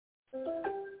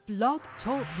Blog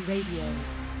Talk Radio.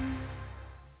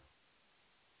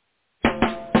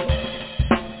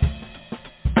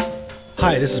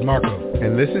 Hi, this is Marco.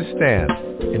 And this is Stan.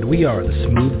 And we are the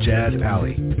Smooth Jazz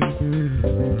Alley.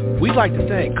 We'd like to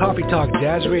thank CoffeeTalk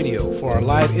Jazz Radio for our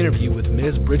live interview with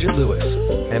Ms. Bridget Lewis.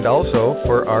 And also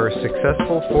for our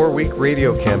successful 4-week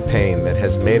radio campaign that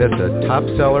has made us a top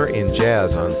seller in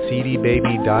jazz on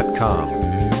cdbaby.com.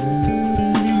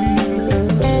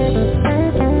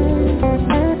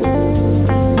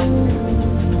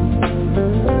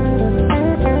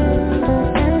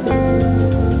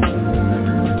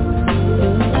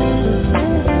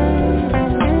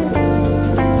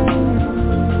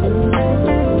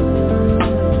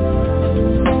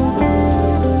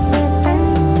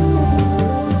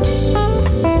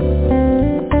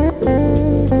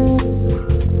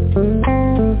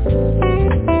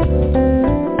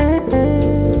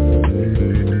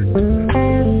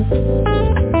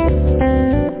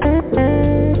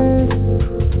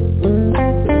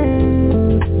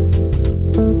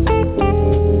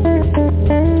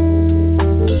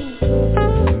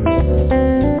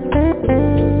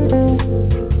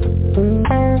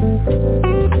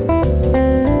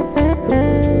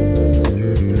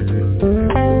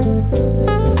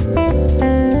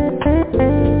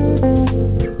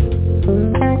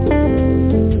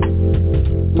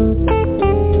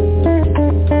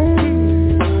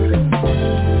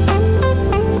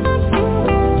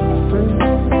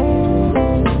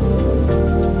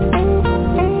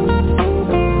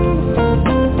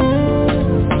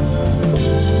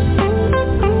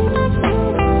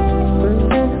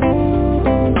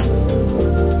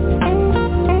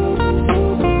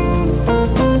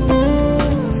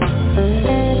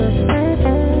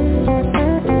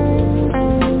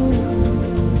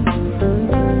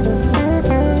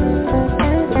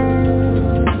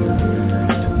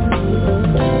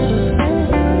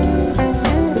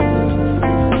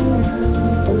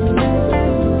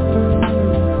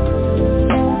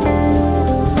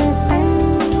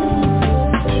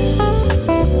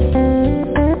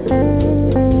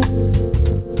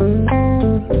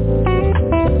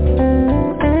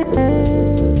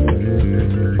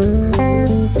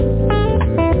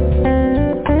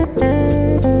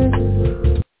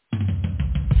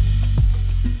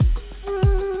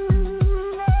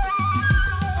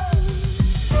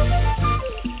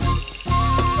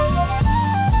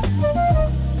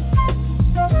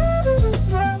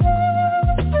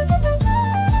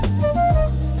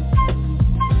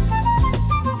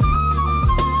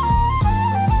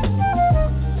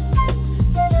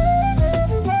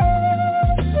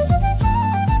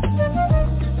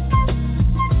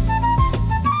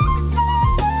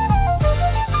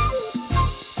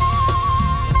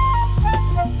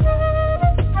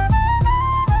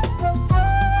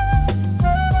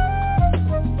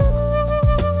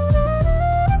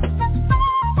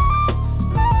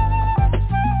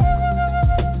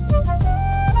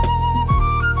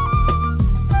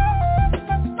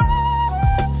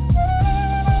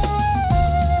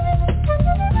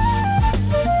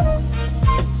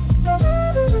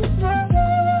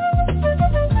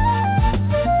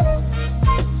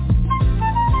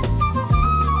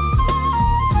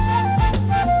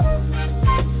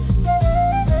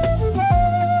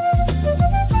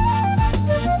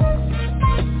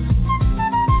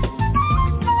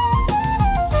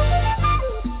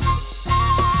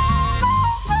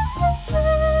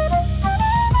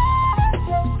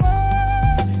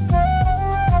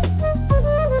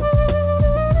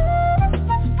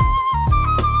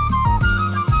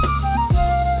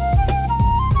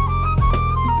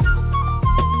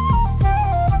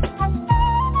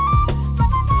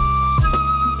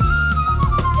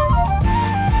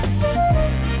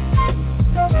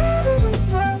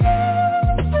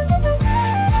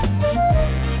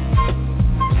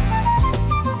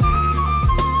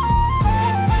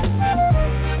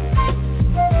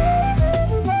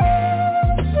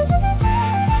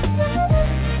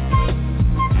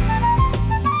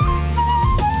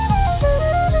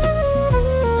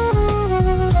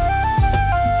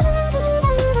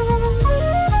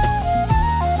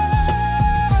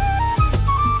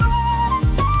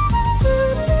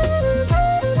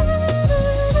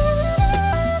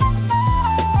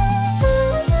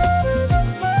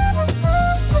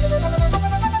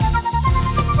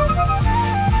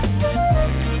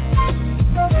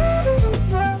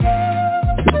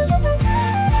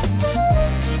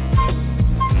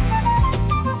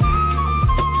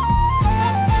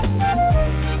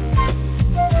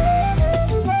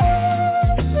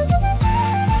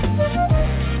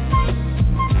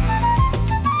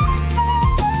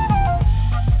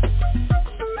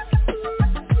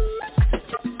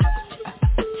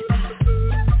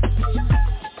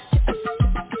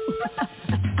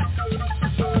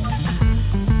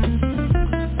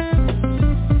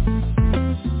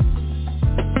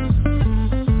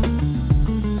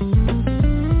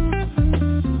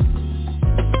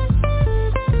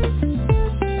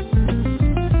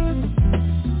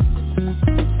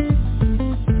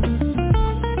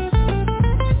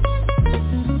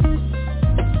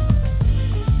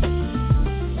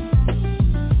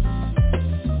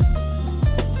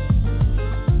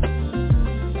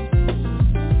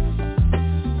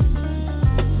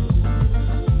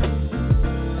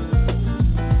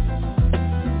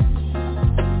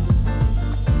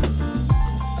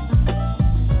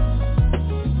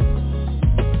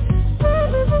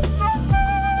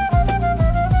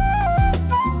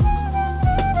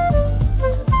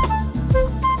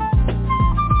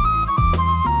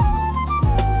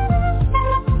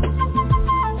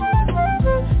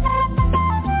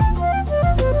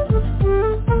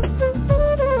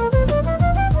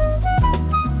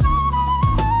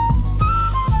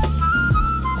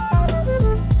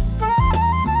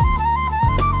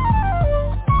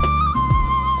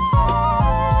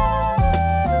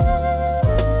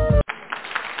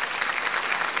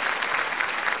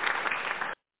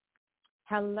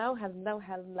 Hello,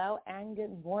 and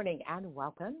good morning, and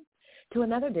welcome to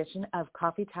another edition of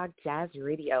CoffeeTalk Jazz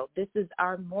Radio. This is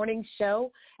our morning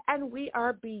show, and we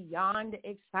are beyond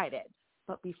excited.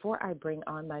 But before I bring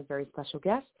on my very special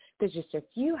guest, there's just a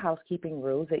few housekeeping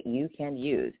rules that you can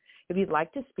use. If you'd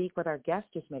like to speak with our guest,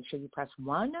 just make sure you press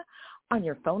 1 on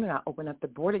your phone, and I'll open up the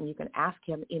board, and you can ask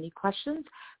him any questions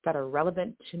that are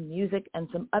relevant to music and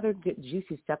some other good,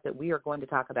 juicy stuff that we are going to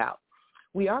talk about.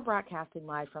 We are broadcasting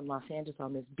live from Los Angeles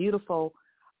on this beautiful,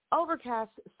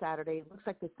 overcast Saturday. It looks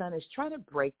like the sun is trying to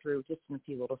break through just in a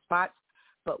few little spots,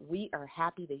 but we are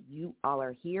happy that you all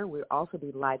are here. We'll also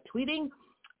be live tweeting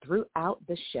throughout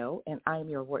the show, and I am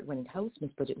your award-winning host,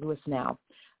 Ms. Bridget Lewis. Now,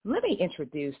 let me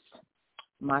introduce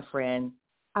my friend.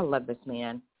 I love this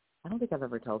man. I don't think I've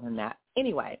ever told him that.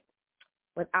 Anyway,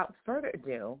 without further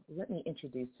ado, let me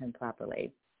introduce him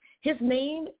properly. His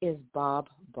name is Bob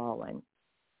Baldwin.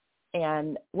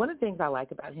 And one of the things I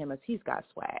like about him is he's got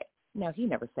swag. Now, he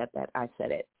never said that. I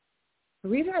said it. The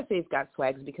reason I say he's got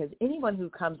swag is because anyone who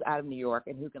comes out of New York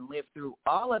and who can live through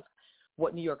all of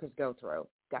what New Yorkers go through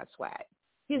got swag.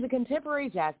 He's a contemporary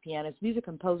jazz pianist, music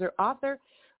composer, author,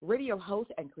 radio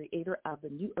host, and creator of the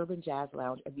New Urban Jazz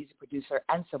Lounge, a music producer,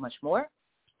 and so much more.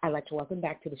 I'd like to welcome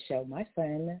back to the show my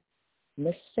friend,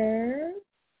 Mr.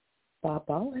 Bob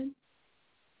Baldwin.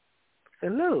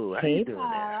 Hello. How you doing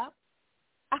Bob.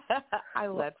 I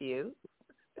love you.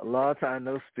 A long time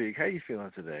no speak. How you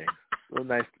feeling today? So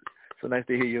nice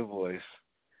to hear your voice.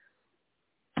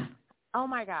 Oh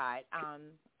my God.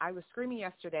 I was screaming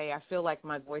yesterday. I feel like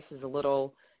my voice is a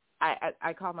little.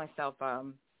 I call myself.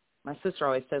 My sister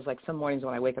always says, like, some mornings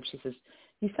when I wake up, she says,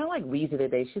 "You sound like Weezy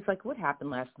today." She's like, "What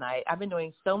happened last night?" I've been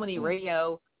doing so many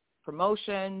radio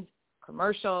promotions,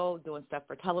 commercial, doing stuff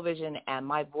for television, and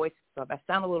my voice. So if I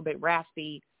sound a little bit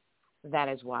raspy, that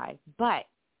is why. But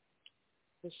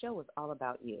the show is all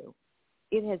about you.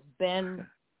 It has been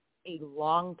a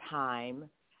long time,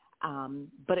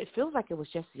 but it feels like it was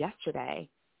just yesterday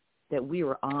that we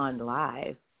were on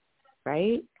live,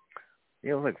 right?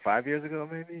 Yeah, it was like 5 years ago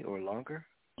maybe, or longer?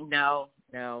 No,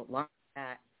 longer than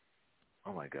that.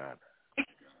 Oh, my God.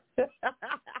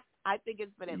 I think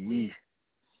it's been at least,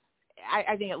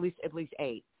 I think at least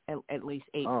 8. At least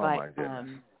 8. Oh, but, my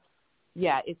goodness.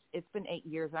 Yeah, it's been 8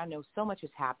 years. I know so much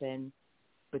has happened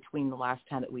between the last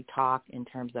time that we talked in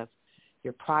terms of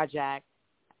your project,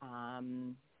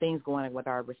 things going on with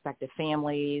our respective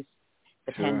families,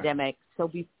 the pandemic.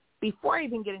 So before I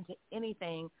even get into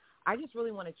anything, I just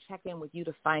really want to check in with you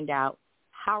to find out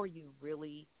how are you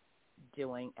really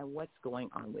doing and what's going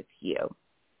on with you.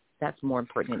 That's more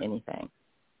important than anything.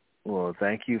 Well,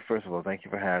 thank you. First of all, thank you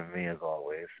for having me as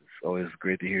always. It's always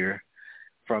great to hear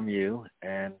from you.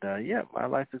 And, yeah, my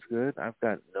life is good. I've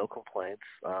got no complaints.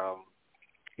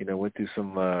 Went through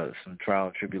some trial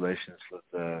and tribulations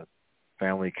with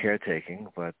family caretaking,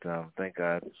 but thank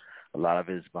God a lot of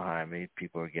it is behind me.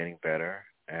 People are getting better.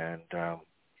 And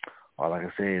all I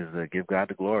can say is give God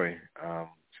the glory.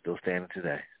 Still standing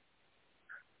today.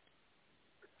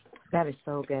 That is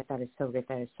so good.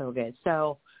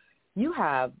 So you've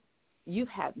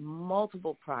had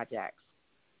multiple projects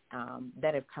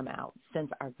that have come out since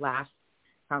our last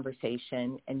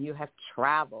conversation, and you have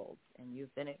traveled and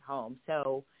you've been at home.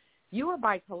 So you are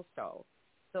bi-coastal.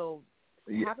 So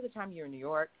half of the time you're in New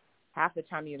York, half the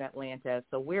time you're in Atlanta.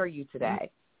 So where are you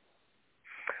today?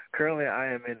 Currently, I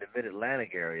am in the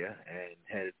Mid-Atlantic area and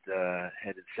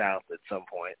headed south at some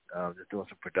point. Just doing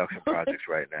some production projects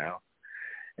right now,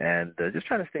 and just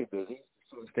trying to stay busy,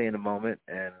 sort of stay in the moment,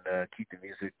 and keep the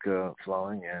music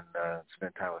flowing, and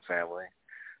spend time with family,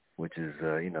 which is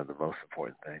the most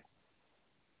important thing.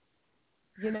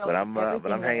 But I'm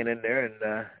hanging in there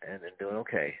and doing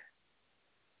okay.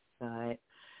 But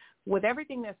with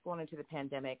everything that's going into the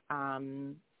pandemic, I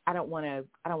don't want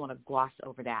to gloss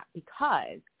over that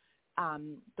because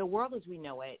the world as we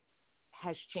know it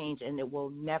has changed, and it will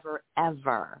never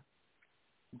ever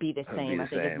be the same. I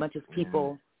think as much as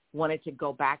people wanted to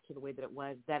go back to the way that it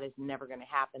was, that is never going to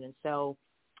happen. And so,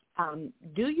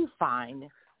 do you find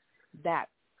that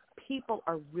people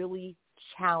are really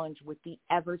challenged with the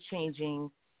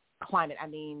ever-changing climate? I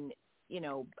mean,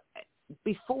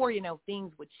 before,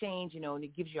 things would change, and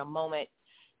it gives you a moment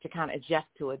to kind of adjust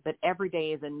to it. But every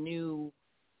day is a new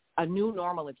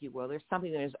normal, if you will. There's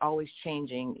something that is always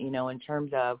changing, in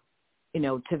terms of,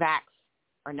 to vax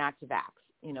or not to vax,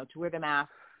 to wear the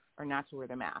mask or not to wear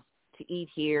the mask, to eat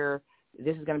here,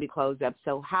 this is going to be closed up.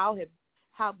 So how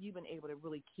have you been able to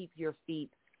really keep your feet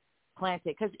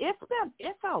planted? Because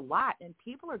it's a lot, and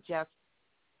people are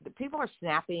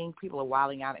snapping, people are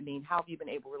wilding out. I mean, how have you been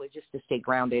able really just to stay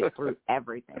grounded through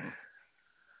everything?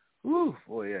 Woo,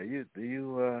 boy, yeah, you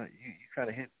kind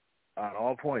of hit on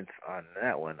all points on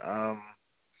that one.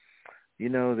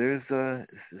 There's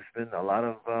been a lot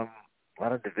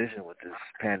of division with this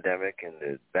pandemic and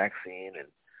the vaccine and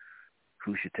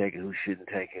who should take it, who shouldn't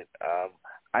take it.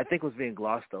 I think what's being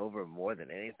glossed over more than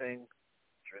anything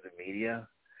through the media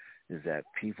is that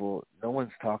no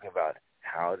one's talking about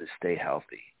how to stay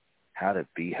healthy, how to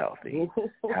be healthy,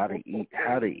 how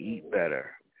to eat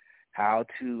better, how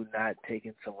to not take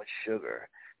in so much sugar,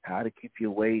 how to keep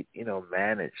your weight,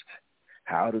 managed,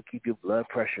 how to keep your blood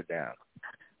pressure down.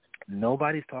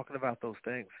 Nobody's talking about those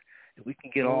things. If we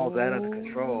can get all that under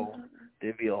control,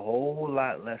 there'd be a whole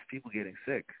lot less people getting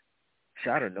sick,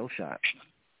 shot or no shot.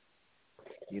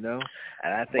 And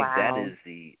I think that is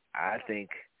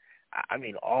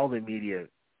all the media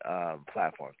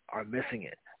platforms are missing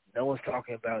it. No one's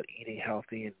talking about eating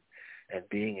healthy and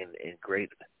being in great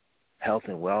health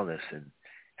and wellness and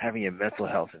having your mental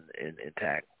health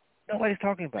intact. Nobody's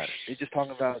talking about it. They're just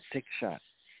talking about take a shot.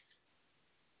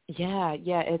 Yeah.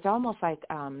 It's almost like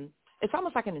an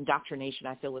indoctrination.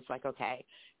 I feel it's like, okay,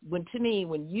 when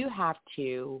you have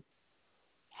to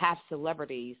have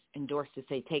celebrities endorse to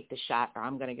say take the shot or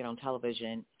I'm going to get on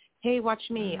television. Hey, watch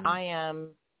me. I am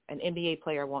an NBA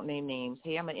player. I won't name names.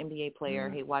 Hey, I'm an NBA player.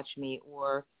 Hey, watch me.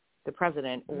 Or the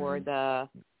president or the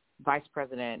vice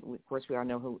president. Of course, we all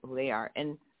know who they are.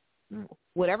 And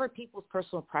whatever people's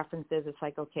personal preferences, it's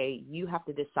like, okay, you have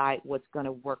to decide what's going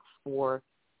to work for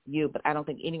you. But I don't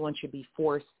think anyone should be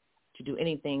forced to do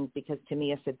anything because to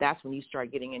me, I said that's when you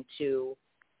start getting into,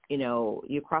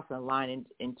 you're crossing the line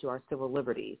into our civil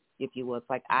liberties, if you will. It's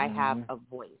like I have a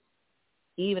voice.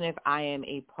 Even if I am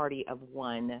a party of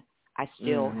one, I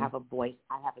still have a voice.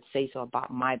 I have a say-so about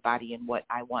my body and what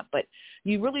I want. But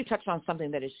you really touched on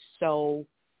something that is so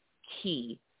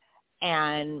key.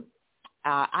 And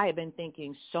I have been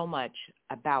thinking so much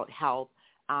about health.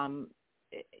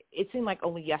 It seemed like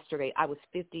only yesterday I was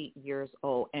 50 years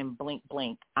old and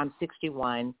blink, I'm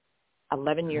 61,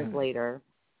 11 years later.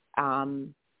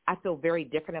 I feel very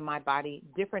different in my body,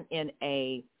 different in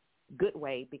a good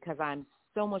way because I'm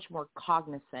so much more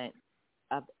cognizant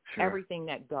of everything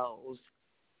that goes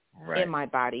in my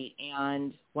body.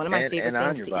 And one of my favorite things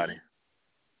on your to body. eat.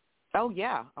 Oh,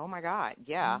 yeah. Oh, my God.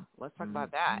 Yeah. Let's talk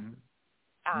about that.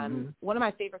 One of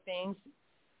my favorite things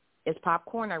is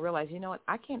popcorn. I realize, you know what?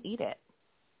 I can't eat it.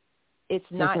 It's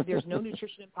not, there's no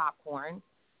nutrition in popcorn.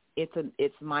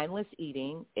 It's mindless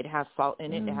eating. It has salt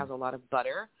in it. It has a lot of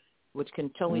butter, which can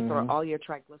totally throw all your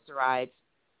triglycerides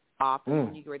off. And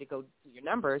when you get ready to go do your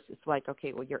numbers, it's like,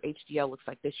 okay, well, your HDL looks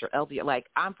like this, your LDL. Like,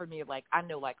 I'm familiar, like, I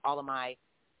know, like, all of my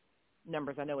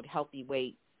numbers. I know what healthy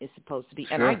weight is supposed to be.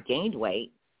 And I gained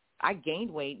weight. I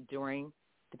gained weight during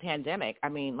the pandemic. I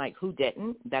mean, like, who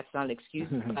didn't? That's not an excuse,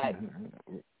 but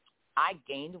I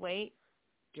gained weight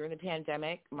during the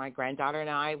pandemic. My granddaughter and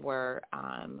I were,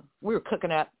 we were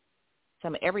cooking up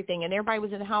some of everything, and everybody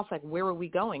was in the house, like, where were we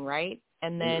going, right?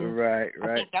 And then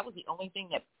I think that was the only thing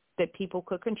that people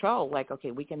could control. Like,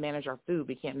 okay, we can manage our food.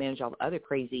 We can't manage all the other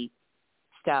crazy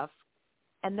stuff.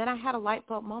 And then I had a light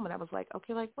bulb moment. I was like,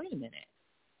 okay, like, wait a minute.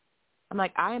 I'm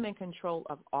like, I am in control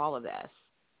of all of this.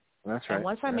 That's right. And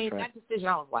once I made that decision,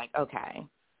 I was like, okay,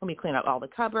 let me clean out all the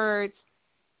cupboards.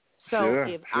 So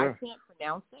if I can't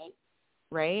pronounce it,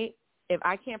 right? If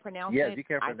I can't pronounce it, you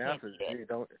can't pronounce it.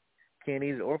 You can't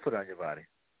eat it or put it on your body.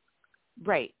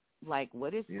 Right. Like,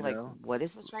 what is what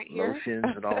is this right here? Lotions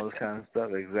and all this kind of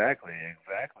stuff. Exactly.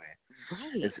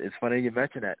 Right. It's funny you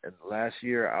mentioned that. And last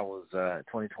year, I was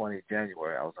 2020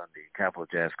 January. I was on the Capital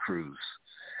Jazz cruise,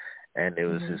 and there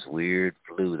was this weird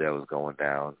flu that was going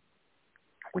down,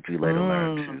 which we later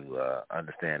learned to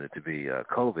understand it to be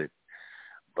COVID.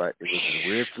 But it was this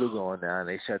weird flu going down.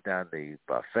 They shut down the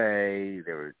buffet.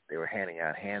 They were handing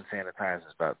out hand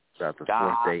sanitizers about the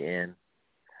fourth day in.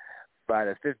 By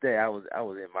the fifth day, I was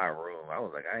in my room. I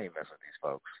was like, I ain't messing with these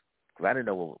folks because I didn't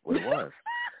know what it was.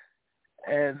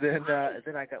 And then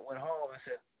I went home and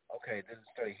said, okay. Then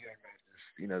started hearing about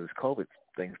this, this COVID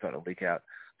thing starting to leak out.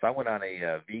 So I went on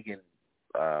a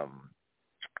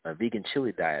vegan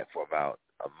chili diet for about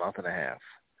a month and a half.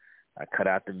 I cut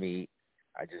out the meat.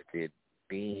 I just did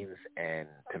beans and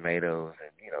tomatoes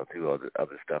and threw all the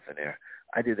other stuff in there.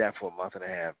 I did that for a month and a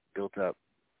half. Built up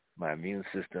my immune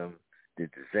system. Did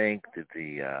the zinc, did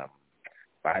the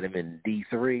vitamin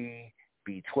D3,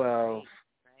 B12,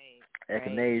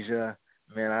 echinacea.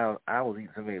 Man, I was eating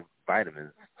so many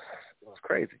vitamins. It was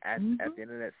crazy. At the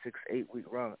end of that 6-8 week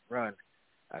run,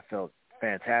 I felt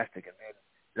fantastic. And then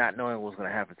not knowing what was going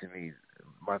to happen to me,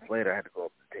 a month later I had to go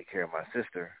up and take care of my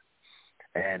sister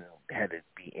and had to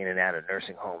be in and out of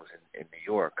nursing homes in New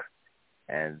York.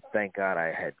 And thank God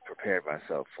I had prepared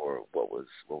myself for what was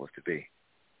to be.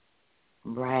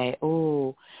 Right.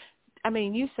 Oh, I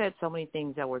mean, you said so many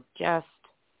things that were just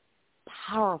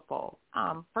powerful.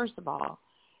 First of all,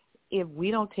 if we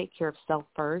don't take care of self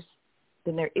first,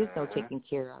 then there is no taking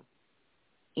care of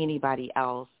anybody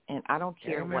else. And I don't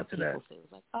care what people say.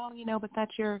 It's like, oh, but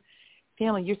that's your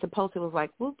family. You're supposed to. It was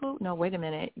like, whoop, whoop. No, wait a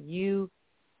minute. You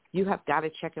have got to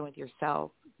check in with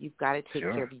yourself. You've got to take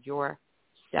care of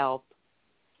yourself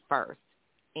first.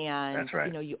 And, that's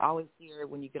right. You always hear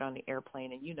when you get on the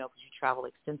airplane, and because you travel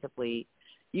extensively,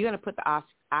 you're going to put the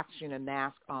oxygen and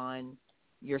mask on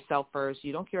yourself first.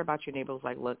 You don't care about your neighbors.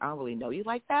 Like, look, I don't really know you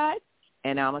like that.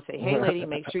 And I'm going to say, hey, lady,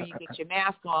 make sure you get your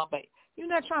mask on. But you're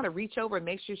not trying to reach over and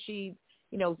make sure she,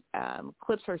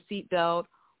 clips her seatbelt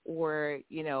or,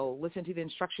 listen to the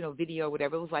instructional video or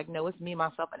whatever. It was like, no, it's me,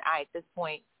 myself, and I at this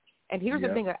point. And here's the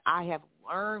thing that I have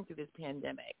learned through this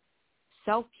pandemic.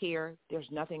 Self-care, there's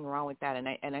nothing wrong with that.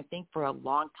 And I think for a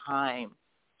long time,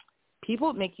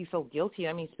 people make you feel guilty.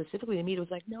 I mean, specifically to me, it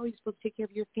was like, no, you're supposed to take care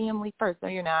of your family first. No,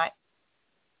 you're not.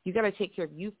 You got to take care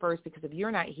of you first, because if you're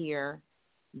not here,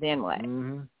 then what?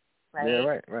 Mm-hmm. Right?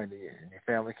 Yeah, right. Your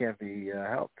family can't be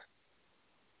helped.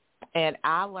 And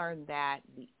I learned that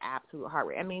the absolute hard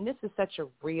way. I mean, this is such a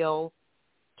real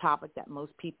topic that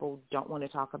most people don't want to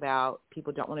talk about.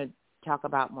 People don't want to talk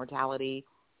about mortality,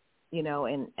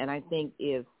 and I think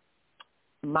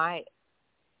I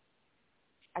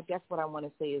guess what I want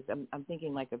to say is I'm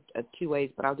thinking like of two ways,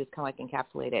 but I'll just kind of like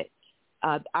encapsulate it.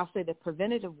 I'll say the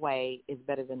preventative way is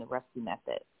better than the rescue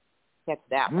method. That's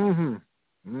that one.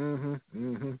 Mm-hmm.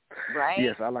 Mm-hmm. Right?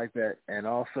 Yes, I like that. And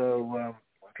also, when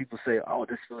people say, oh,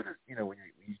 this food is, when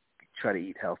you try to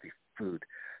eat healthy food,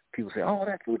 people say, oh,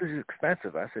 that food is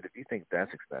expensive. I said, if you think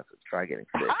that's expensive, try getting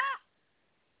sick.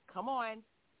 Come on.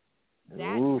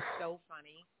 That is so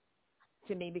funny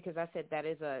to me, because I said that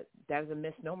is a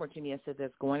misnomer to me. I said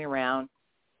that's going around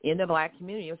in the Black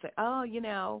community. You'll say,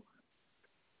 oh,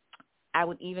 I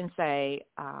would even say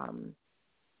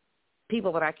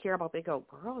people that I care about, they go,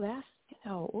 girl, that's,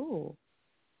 ooh.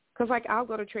 Because, like, I'll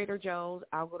go to Trader Joe's,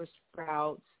 I'll go to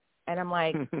Sprouts, and I'm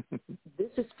like, this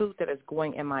is food that is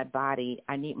going in my body.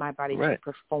 I need my body to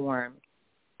perform.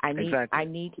 I need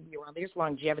to be around. There's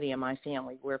longevity in my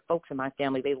family where folks in my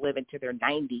family, they live into their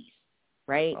 90s,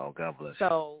 right? Oh, God bless.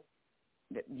 So,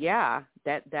 yeah,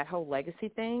 that whole legacy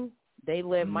thing, they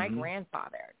live. My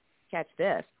grandfather, catch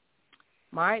this,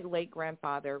 my late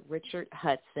grandfather, Richard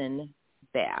Hudson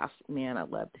Bass, man, I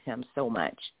loved him so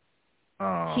much.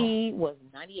 Oh. He was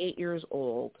 98 years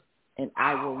old, and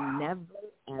I will never,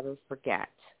 ever forget.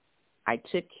 I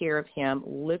took care of him,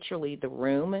 literally the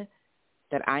room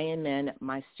that I am in,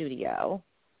 my studio,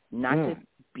 not to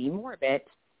be morbid,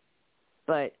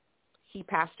 but he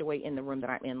passed away in the room that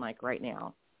I'm in, like right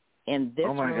now. And this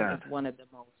room is one of the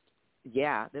most,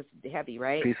 this is heavy,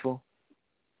 right? Peaceful?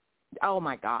 Oh,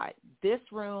 my God. This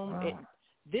room,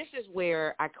 this is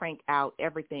where I crank out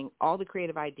everything, all the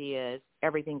creative ideas,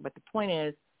 everything. But the point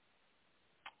is,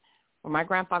 when my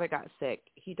grandfather got sick,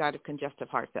 he died of congestive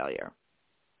heart failure.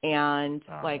 And,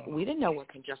 we didn't know what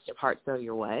congestive heart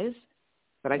failure was.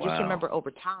 But I just remember over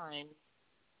time,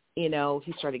 he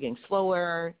started getting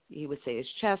slower. He would say his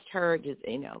chest hurt.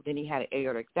 Then he had an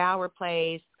aortic valve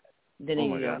replaced. Then he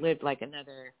lived like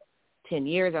another 10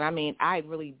 years. And, I mean, I had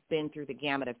really been through the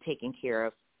gamut of taking care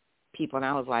of people. And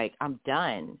I was like, I'm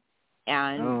done.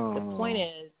 And the point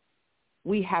is,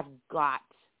 we have got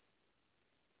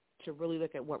to really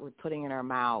look at what we're putting in our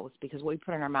mouths, because what we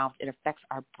put in our mouths, it affects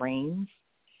our brains.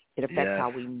 It affects how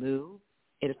we move.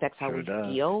 It affects how we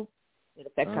feel. It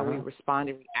affects how we respond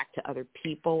and react to other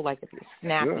people, like if you're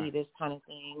snappy, this kind of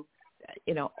thing,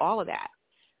 all of that.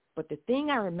 But the thing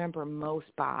I remember most,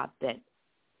 Bob, that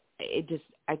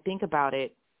I think about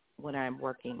it when I'm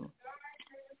working,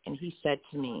 and he said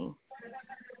to me,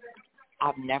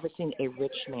 I've never seen a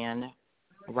rich man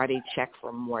write a check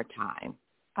for more time.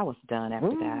 I was done after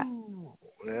that.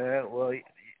 Yeah, well,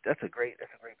 that's a great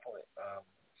point.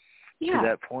 To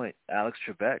that point, Alex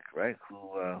Trebek, right,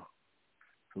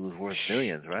 who was worth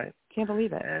millions, right? Can't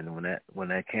believe it. And when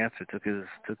that cancer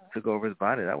took over his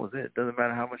body, that was it. Doesn't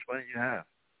matter how much money you have.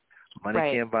 Money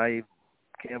can't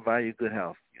buy you good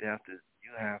health. You have to.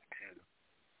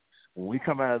 When we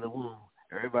come out of the womb,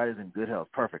 everybody's in good health,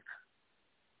 perfect.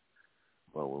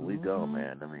 But when we go,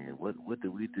 man, I mean, what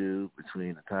did we do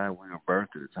between the time we were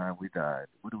birthed to the time we died?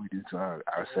 What do we do to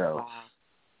ourselves?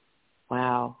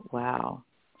 Wow.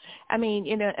 I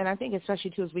mean, and I think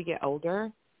especially, too, as we get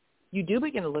older, you do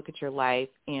begin to look at your life,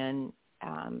 and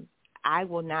I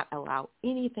will not allow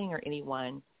anything or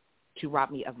anyone to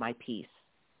rob me of my peace.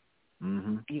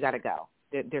 You got to go.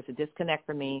 there's a disconnect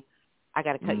for me. I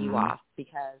got to cut you off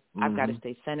because I've got to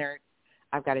stay centered.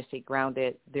 I've got to stay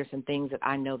grounded. There's some things that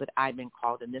I know that I've been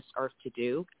called in this earth to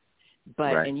do,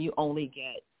 but and you only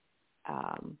get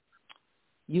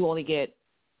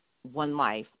one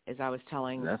life. As I was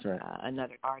telling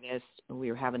another artist, we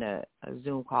were having a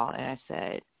Zoom call, and I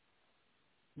said,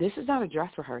 "This is not a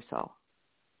dress rehearsal."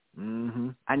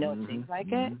 I know it seems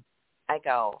like it. I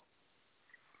go,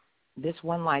 "This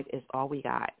one life is all we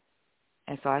got."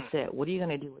 And so I said, "What are you going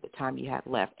to do with the time you have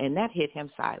left?" And that hit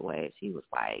him sideways. He was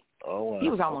like, he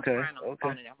was almost crying on the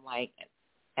phone. And I'm like,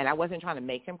 and I wasn't trying to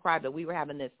make him cry, but we were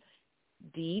having this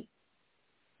deep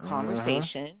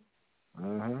conversation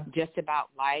just about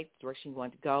life, where she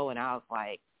wanted to go. And I was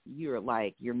like,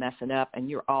 you're messing up and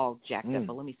you're all jacked up.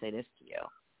 But let me say this to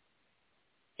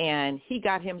you. And he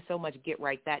got him so much get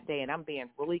right that day. And I'm being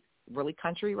really, really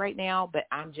country right now, but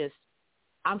I'm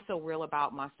so real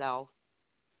about myself.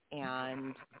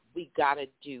 And we got to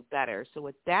do better. So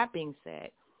with that being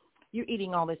said, you're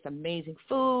eating all this amazing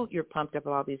food. You're pumped up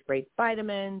with all these great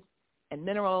vitamins and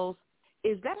minerals.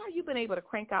 Is that how you've been able to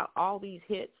crank out all these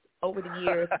hits over the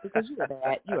years? Because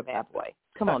you're a bad boy.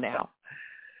 Come on now.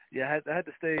 Yeah, I had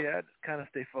to kind of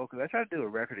stay focused. I try to do a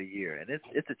record a year, and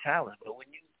it's a challenge. But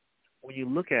when you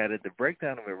look at it, the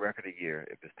breakdown of a record a year,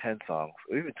 if it's 10 songs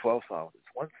or even 12 songs,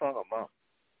 it's one song a month.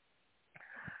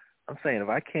 I'm saying if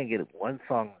I can't get one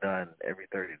song done every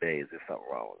 30 days, there's something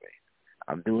wrong with me.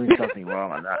 I'm doing something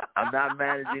wrong. I'm not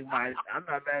managing my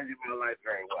life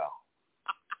very well.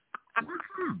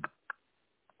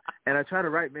 And I try to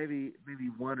write maybe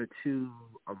one or two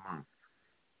a month.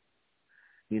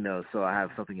 So I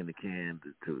have something in the can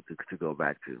to go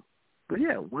back to. But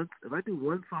yeah, if I do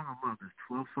one song a month, it's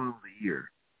 12 songs a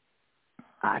year.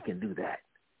 I can do that.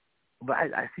 But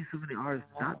I see so many artists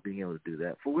not being able to do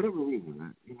that for whatever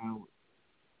reason.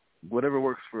 Whatever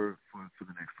works for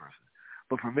the next person.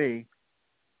 But for me,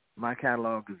 my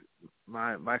catalog is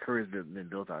my career has been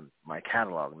built on my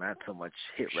catalog, not so much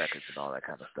hit records and all that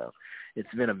kind of stuff.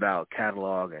 It's been about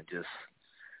catalog and just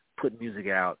putting music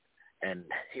out and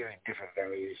hearing different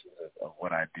variations of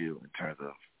what I do in terms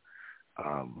of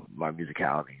my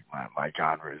musicality, my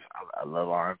genres. I love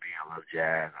R&B, I love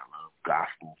jazz, I love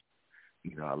gospel.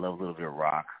 I love a little bit of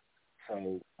rock.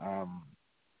 So,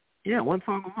 one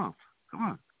song a month. Come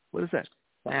on. What is that?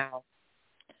 Wow.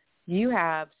 You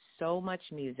have so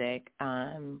much music.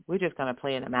 We're just going to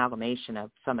play an amalgamation of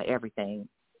some of everything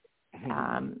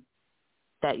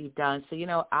that you've done.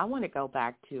 So, I want to go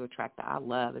back to a track that I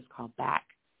love. It's called Back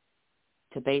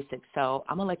to Basics. So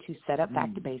I'm going to let you set up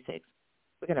Back to Basics.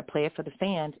 We're going to play it for the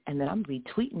fans, and then I'm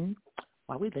retweeting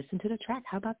while we listen to the track.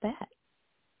 How about that?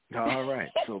 All right.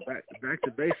 So back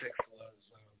to Basics was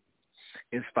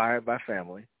inspired by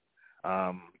family.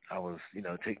 I was,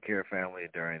 taking care of family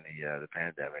during the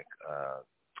pandemic.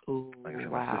 Like I said,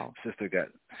 wow. My sister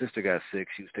got sick.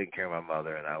 She was taking care of my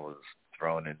mother, and I was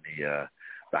thrown in the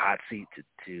hot seat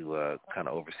to kind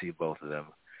of oversee both of them.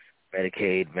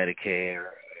 Medicaid, Medicare,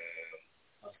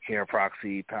 care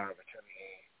proxy, power of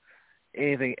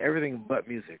attorney, everything but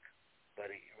music. But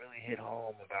it really hit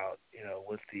home about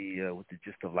what the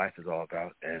gist of life is all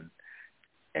about, and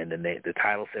the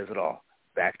title says it all: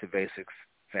 Back to Basics,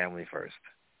 Family First.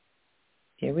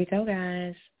 Here we go,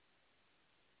 guys.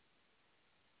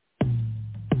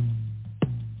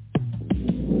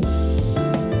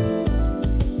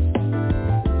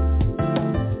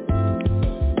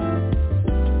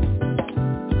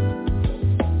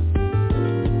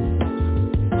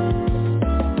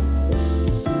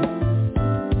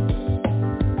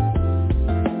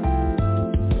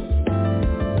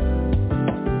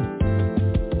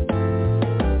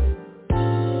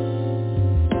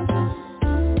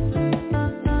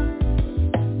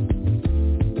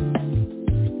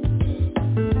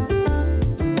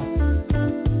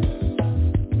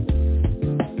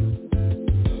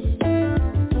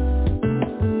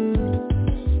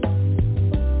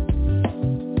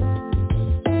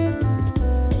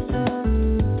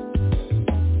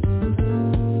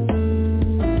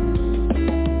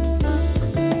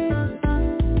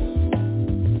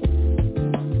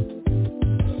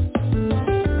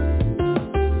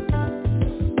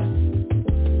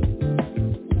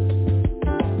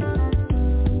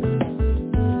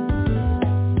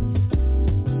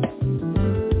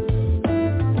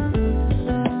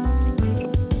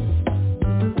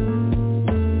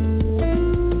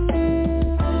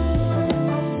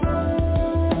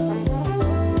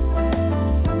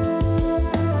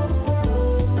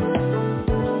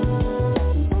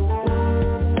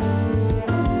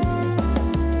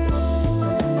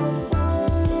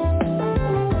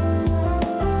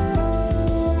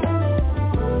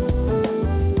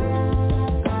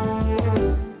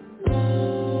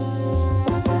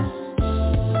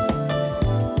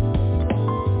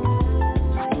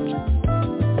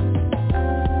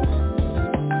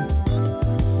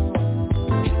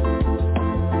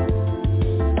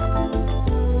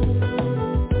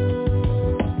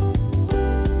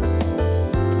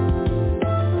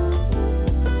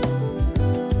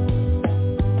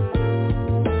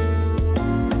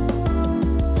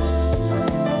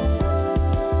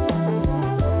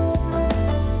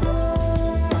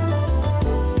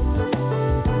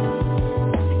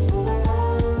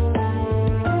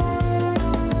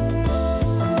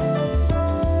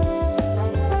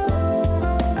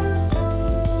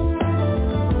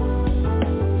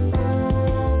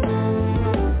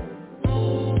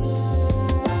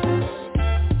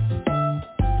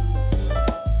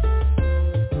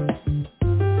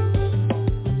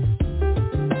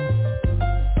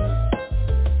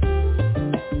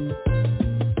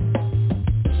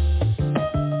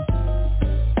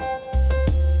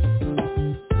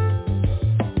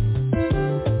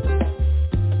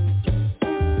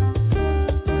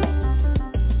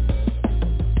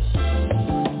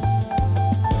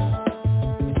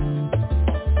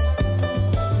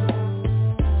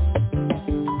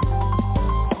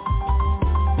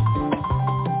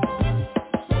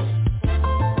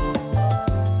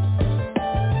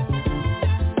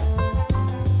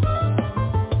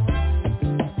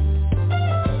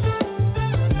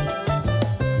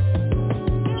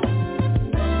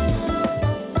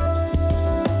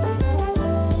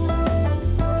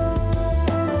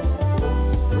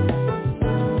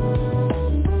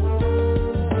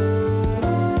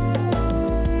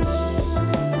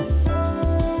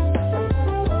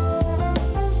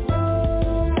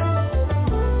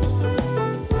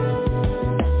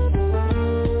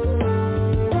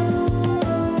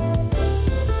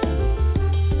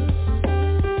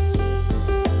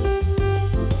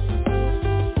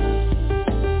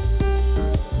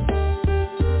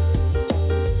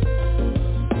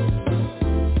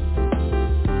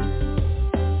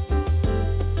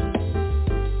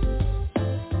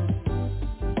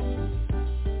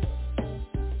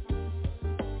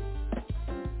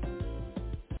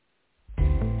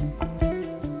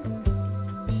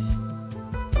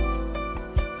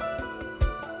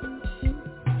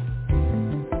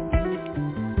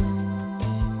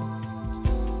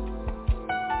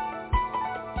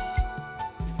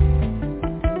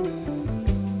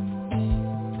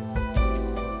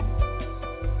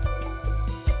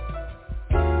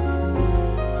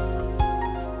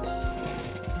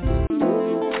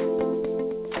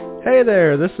 Hey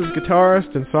there, this is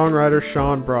guitarist and songwriter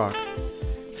Sean Brock.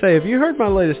 Say, have you heard my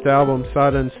latest album,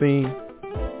 Sight Unseen?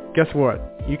 Guess what?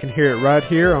 You can hear it right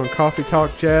here on Coffee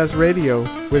Talk Jazz Radio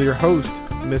with your host,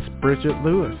 Miss Bridget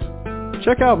Lewis.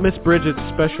 Check out Miss Bridget's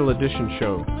special edition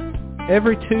show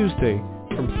every Tuesday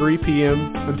from 3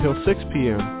 p.m. until 6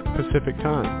 p.m. Pacific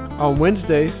Time. On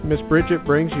Wednesdays, Miss Bridget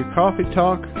brings you Coffee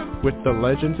Talk with the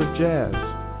Legends of Jazz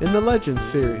in the Legends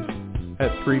series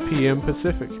at 3 p.m.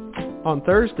 Pacific. On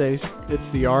Thursdays, it's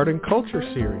the Art and Culture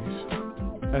series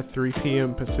at 3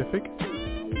 p.m. Pacific.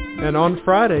 And on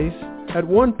Fridays at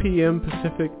 1 p.m.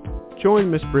 Pacific, join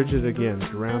Miss Bridget again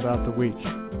to round out the week.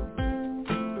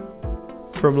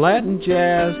 From Latin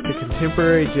jazz to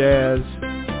contemporary jazz,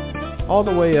 all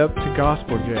the way up to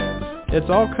gospel jazz, it's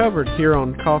all covered here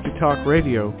on Coffee Talk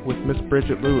Radio with Miss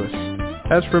Bridget Lewis.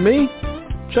 As for me,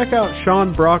 check out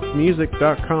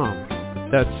SeanBrockMusic.com.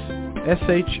 That's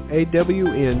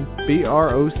ShawnBrock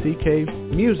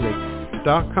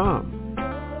music.com.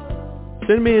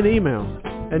 Send me an email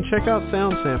and check out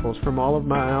sound samples from all of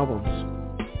my albums.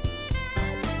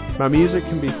 My music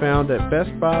can be found at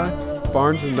Best Buy,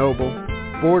 Barnes & Noble,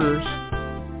 Borders,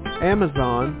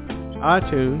 Amazon,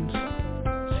 iTunes,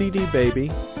 CD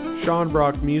Baby,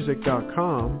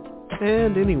 SeanBrockMusic.com,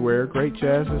 and anywhere great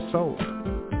jazz is sold.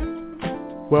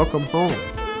 Welcome home.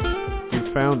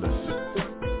 You've found us.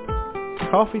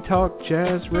 Coffee Talk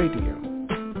Jazz Radio,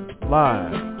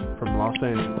 live from Los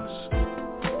Angeles.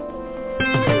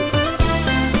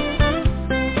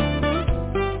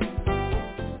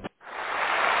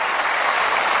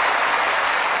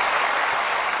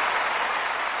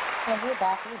 And we're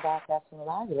back from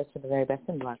live. You're listening to the very best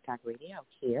in Blog Talk Radio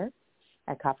here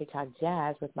at Coffee Talk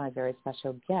Jazz with my very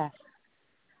special guest,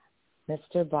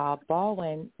 Mr. Bob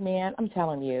Baldwin. Man, I'm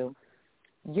telling you,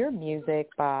 your music,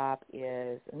 Bob,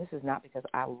 is, and this is not because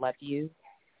I love you.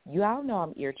 You all know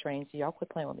I'm ear trained, so y'all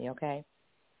quit playing with me, okay?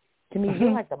 To me,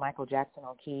 you're like the Michael Jackson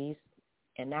on keys,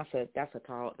 and that's a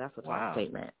tall Wow.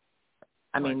 statement.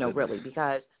 I mean, no, really,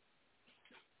 because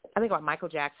I think about Michael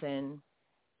Jackson.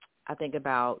 I think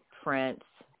about Prince.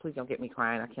 Please don't get me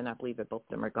crying. I cannot believe that both of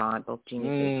them are gone, both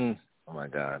geniuses. Oh, my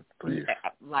God, please.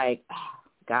 Like,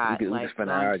 God. We could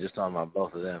spend an hour just talking about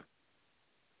both of them.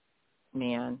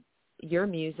 Man, your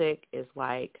music is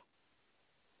like,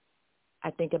 I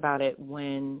think about it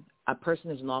when a person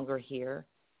is no longer here,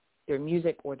 their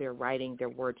music or their writing, their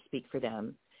words speak for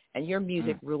them. And your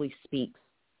music really speaks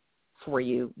for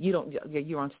you.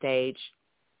 You're on stage.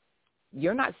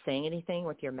 You're not saying anything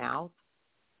with your mouth,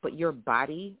 but your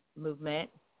body movement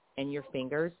and your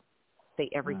fingers say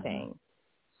everything.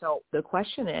 So the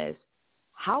question is,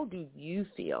 how do you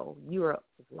feel? You're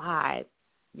live,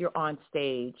 you're on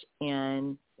stage,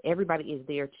 and everybody is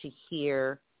there to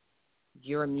hear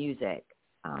your music.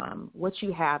 What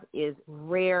you have is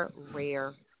rare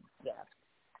gift.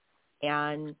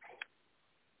 And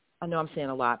I know I'm saying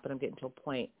a lot, but I'm getting to a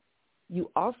point.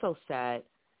 You also said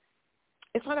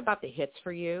it's not about the hits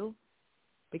for you,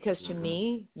 because to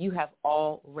me, you have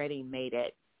already made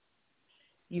it.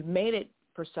 You've made it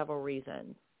for several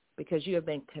reasons, because you have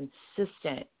been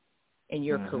consistent in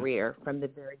your career from the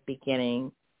very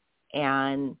beginning,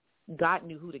 and God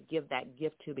knew who to give that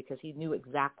gift to, because he knew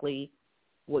exactly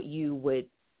what you would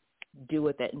do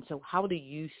with it. And so how do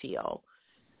you feel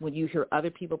when you hear other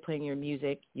people playing your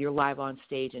music, you're live on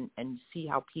stage, and see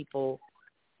how people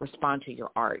respond to your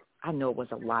art? I know it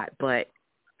was a lot, but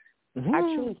I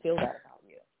truly feel that about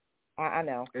you. I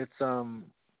know. It's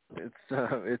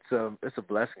a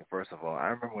blessing, first of all. I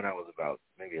remember when I was about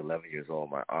maybe 11 years old,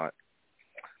 my aunt,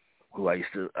 who I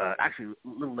used to, actually a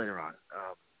little later on,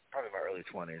 probably my early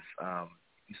 20s,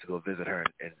 used to go visit her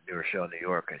in New Rochelle, New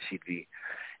York, and she'd be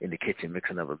in the kitchen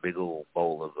mixing up a big old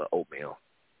bowl of oatmeal.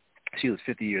 She was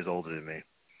 50 years older than me.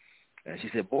 And she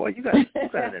said, "Boy, you got an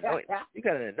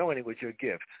anointing with your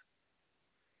gift."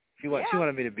 She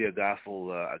wanted me to be a gospel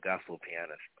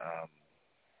pianist.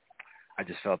 I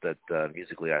just felt that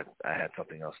musically I had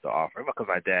something else to offer, because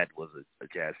my dad was a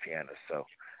jazz pianist, so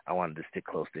I wanted to stick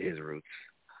close to his roots.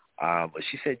 But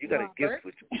she said, "You got a gift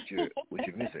with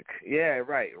your music." Yeah,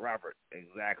 right, Robert,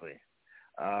 exactly.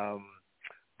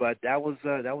 But that was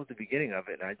the beginning of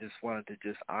it, and I just wanted to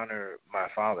just honor my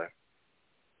father,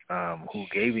 who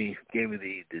gave me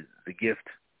the gift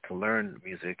to learn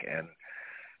music. And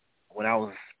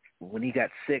when he got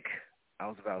sick, I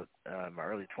was about in my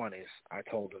early 20s. I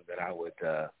told him that I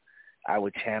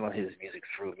would channel his music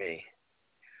through me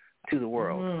to the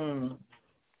world.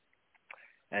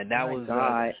 And that was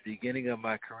the beginning of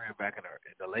my career back in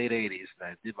the late 80s. And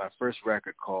I did my first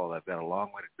record called "I've Got a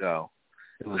Long Way to Go."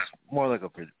 It was more like a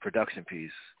production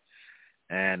piece.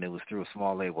 and it was through a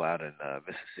small label out in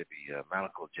Mississippi,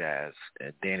 Monaco Jazz,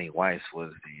 and Danny Weiss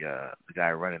was the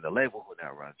guy running the label who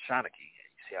now runs Shawnee. And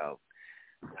you see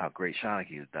how great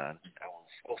Shawnee has done. I was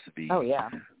supposed to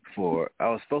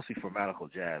be for Monaco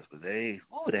Jazz, but they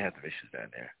had some issues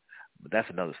down there. But that's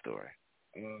another story.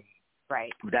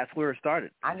 Right. But that's where it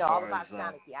started. I know all about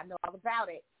Shawnee. I know all about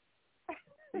it.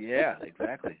 Yeah,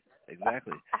 exactly.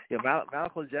 Yeah,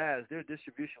 Monaco Jazz, their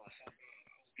distribution was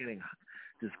getting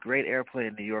this great airplay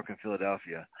in New York and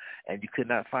Philadelphia, and you could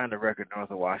not find a record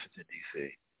north of Washington,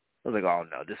 D.C. I was like, oh,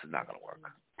 no, this is not going to work.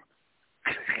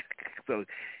 So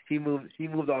he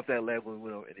moved off that label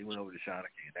and he went over to Shawnee,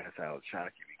 and that's how Shawnee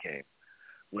became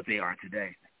what they are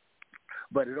today.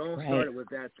 But it all started with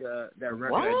that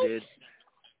record I did.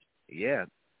 Yeah,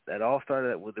 that all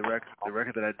started with the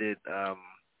record that I did.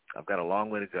 I've Got a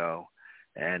Long Way to Go,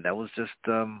 and that was just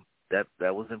that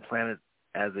was implanted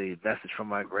as a message from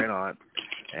my great aunt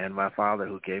and my father,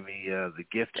 who gave me the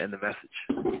gift and the message.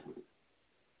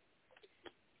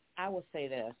 I will say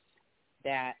this,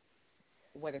 that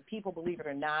whether people believe it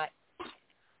or not,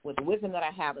 with the wisdom that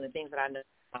I have and the things that I know,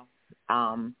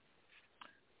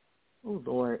 oh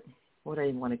Lord, where do I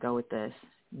even want to go with this?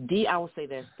 I will say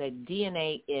this, that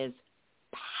DNA is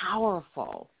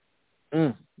powerful.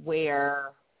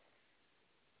 Where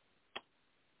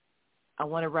I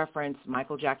want to reference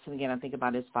Michael Jackson again. I think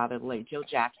about his father, the late Joe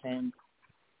Jackson.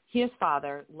 His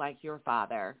father, like your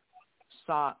father,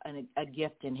 saw a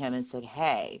gift in him and said,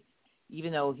 hey,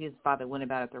 even though his father went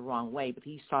about it the wrong way, but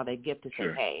he saw that gift to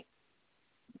say, hey,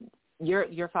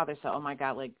 your father said, oh, my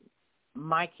God, like,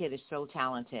 my kid is so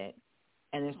talented.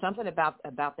 And there's something about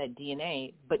that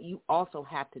DNA, but you also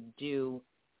have to do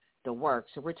the work.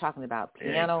 So we're talking about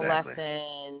piano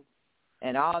lessons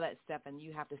and all that stuff, and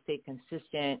you have to stay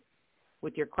consistent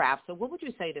with your craft. So what would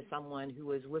you say to someone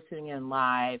who is listening in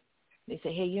live? They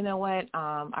say, hey, you know what?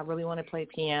 I really want to play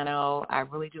piano. I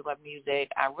really do love music.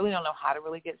 I really don't know how to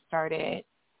really get started.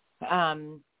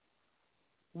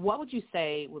 What would you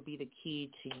say would be the key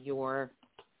to your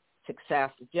success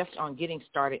just on getting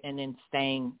started and then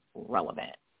staying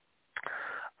relevant?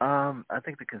 I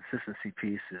think the consistency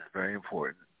piece is very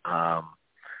important. I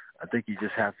think you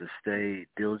just have to stay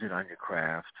diligent on your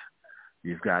craft.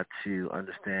 You've got to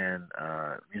understand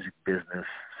music business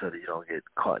so that you don't get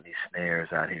caught in these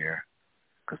snares out here,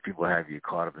 because people have you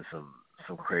caught up in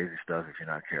some crazy stuff if you're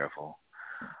not careful.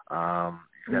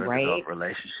 You've got to develop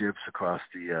relationships across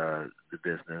the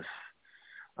business.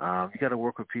 You got to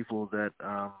work with people that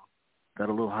are a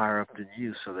little higher up than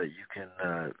you so that you can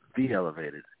be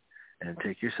elevated and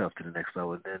take yourself to the next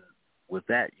level. And then with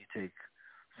that, you take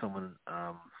someone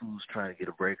who's trying to get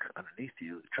a break underneath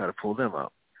you, try to pull them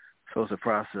up. So it's a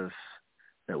process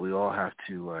that we all have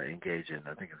to engage in.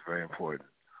 I think it's very important.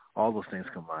 All those things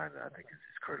combined, I think,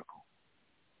 is critical.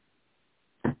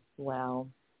 Well,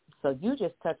 so you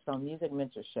just touched on music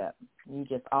mentorship. You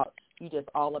just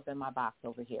all up in my box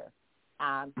over here.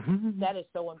 That is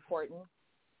so important.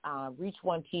 Reach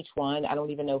one, teach one. I don't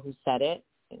even know who said it.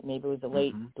 Maybe it was the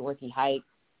late Dorothy Height.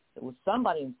 It was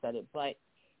somebody who said it, but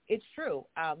it's true.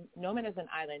 No man is an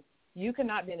island. You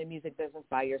cannot be in the music business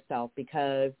by yourself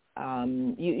because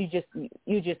you just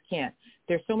can't.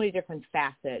 There's so many different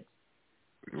facets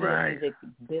to the music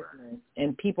business,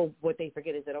 and people, what they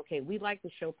forget is that, okay, we like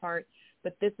the show part,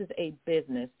 but this is a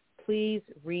business. Please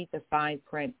read the fine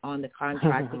print on the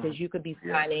contract because you could be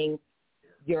signing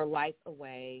your life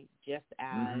away, just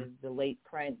as the late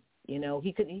Prince. You know,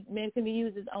 man could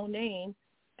use his own name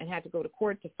and had to go to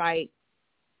court to fight,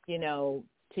 you know,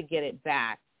 to get it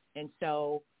back. And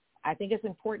so I think it's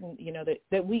important, you know,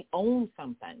 that we own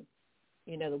something,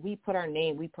 you know, that we put our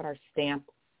name, we put our stamp,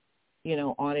 you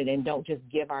know, on it, and don't just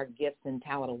give our gifts and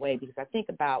talent away. Because I think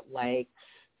about, like,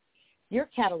 your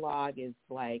catalog is,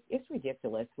 like, it's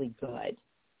ridiculously good.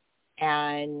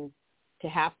 And to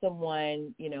have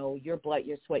someone, you know, your blood,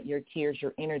 your sweat, your tears,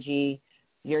 your energy,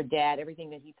 your dad, everything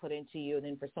that he put into you, and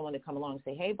then for someone to come along and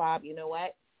say, hey, Bob, you know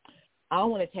what? I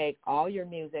want to take all your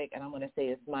music and I'm going to say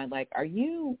it's mine. Like,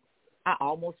 I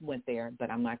almost went there,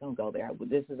 but I'm not going to go there.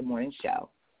 This is a morning show,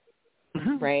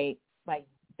 right? Like,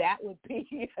 that would be,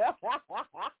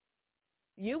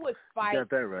 you would fight. You got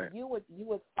that right. You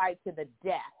would fight to the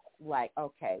death. Like,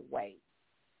 okay, wait.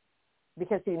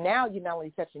 Because, see, now you're not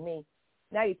only touching me,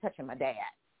 now you're touching my dad.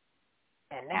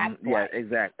 And that's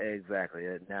exactly.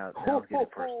 Now it's getting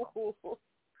personal.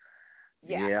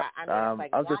 Yeah.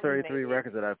 Like, of the 33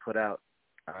 records that I put out,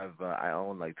 I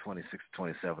own like 26 to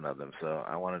 27 of them. So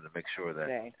I wanted to make sure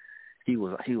that he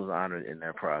was honored in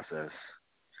that process.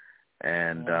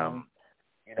 And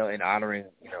you know, in honoring,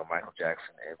 you know, Michael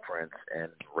Jackson and Prince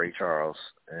and Ray Charles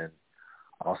and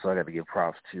Also, I got to give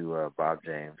props to Bob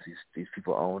James. These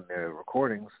people own their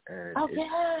recordings, and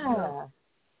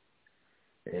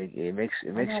it makes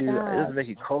you. It doesn't make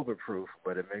you COVID proof,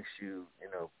 but it makes you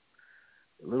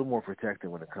a little more protected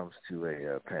when it comes to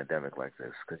a pandemic like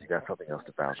this, because you got something else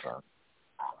to bounce on.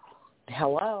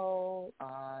 Hello,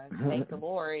 thank the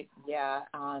Lord. Yeah,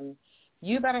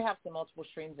 you better have some multiple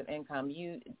streams of income.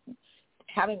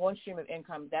 Having one stream of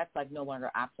income, that's like no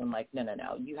longer option. Like, no.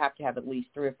 You have to have at least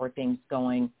 3 or 4 things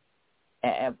going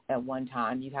at one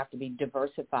time. You have to be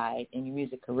diversified in your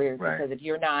music career, because if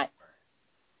you're not,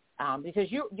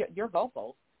 because you're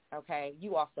vocal, okay,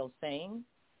 you also sing,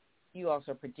 you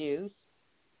also produce,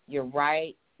 you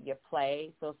write, you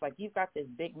play. So it's like you've got this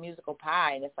big musical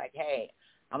pie, and it's like, hey,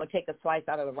 I'm going to take a slice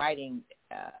out of the writing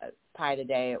pie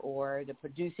today, or the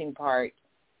producing part,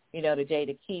 today,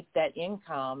 to keep that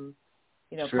income,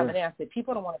 coming in. I said,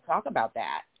 people don't want to talk about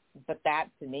that, but that,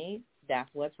 to me, that's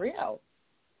what's real,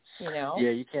 Yeah,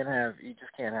 you just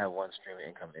can't have one stream of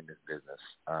income in this business.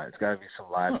 It's got to be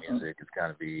some live music. It's got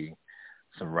to be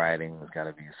some writing. It's got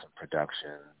to be some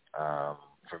production,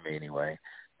 for me anyway.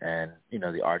 And,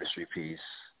 the artistry piece.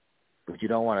 But you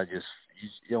don't want to you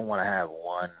don't want to have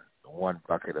one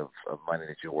bucket of money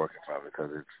that you're working from,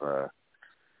 because it's,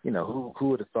 who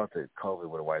would have thought that COVID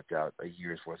would have wiped out a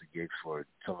year's worth of gigs for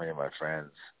so many of my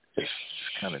friends? Just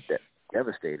kind of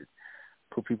devastated.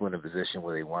 Put people in a position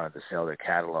where they wanted to sell their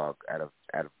catalog out of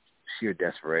sheer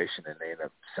desperation, and they end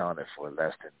up selling it for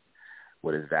less than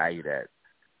what is valued at.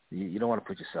 You don't want to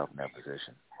put yourself in that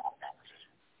position.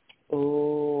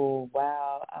 Oh,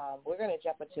 wow. We're going to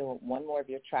jump into one more of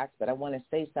your tracks, but I want to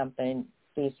say something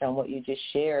based on what you just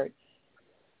shared.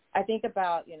 I think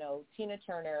about, Tina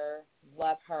Turner,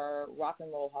 love her, Rock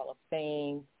and Roll Hall of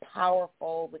Fame,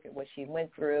 powerful. Look at what she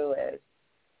went through as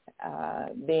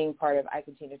being part of Ike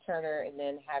and Tina Turner, and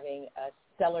then having a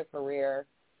stellar career,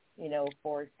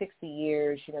 for 60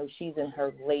 years. She's in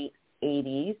her late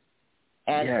 80s,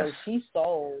 and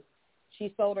so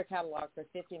she sold her catalog for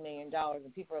 $50 million,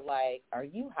 and people are like, are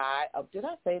you high? Oh, did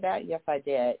I say that? Yes, I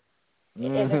did.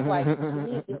 And it's like,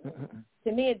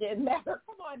 to me, it didn't matter.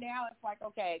 Come on now. It's like,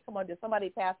 okay, come on, did somebody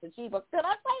pass the G-book? Did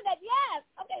I say that? Yes.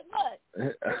 Okay,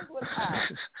 look. Here's what's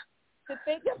to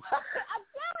think about it. I'm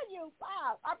telling you,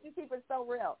 wow, I'm just keeping it so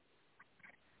real.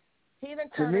 Tina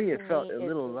Turner, to me, it felt a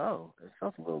little low. It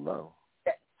felt a little low.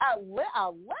 A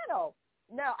little.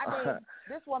 No, I mean,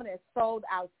 this woman has sold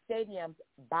out stadiums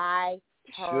by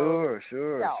herself.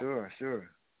 Sure.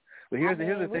 But here's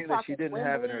the thing that she didn't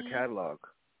have in her catalog.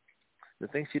 The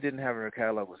thing she didn't have in her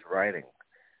catalog was writing.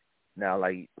 Now,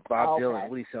 like Bob Dylan,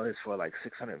 what he sell his for like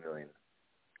 $600 million,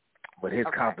 but his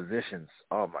compositions,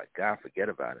 oh my God, forget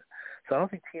about it. So I don't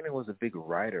think Tina was a big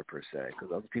writer per se,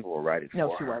 because other people were writing for her.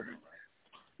 No, she wasn't.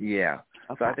 Yeah.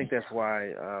 So I think that's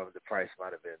why the price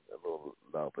might have been a little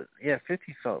low. But yeah,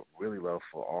 50 felt really low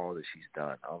for all that she's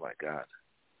done. Oh my God.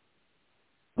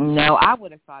 No, I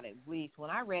would have thought at least.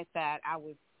 When I read that, I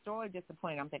was sorely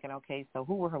disappointed. I'm thinking, okay, so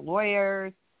who were her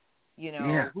lawyers?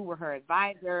 Who were her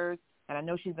advisors? And I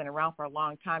know she's been around for a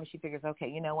long time. She figures, okay,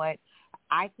 you know what?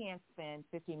 I can't spend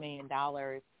 $50 million,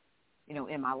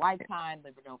 in my lifetime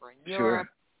living over in Europe.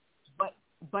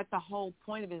 But the whole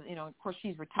point of it, of course,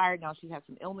 she's retired now. She has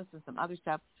some illness and some other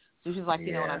stuff. So she's like,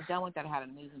 you know what, I'm done with that. I had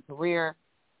an amazing career.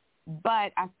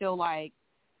 But I feel like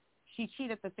she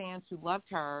cheated the fans who loved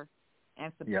her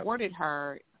and supported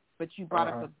her. But you brought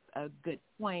up a good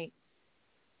point.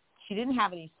 She didn't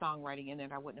have any songwriting in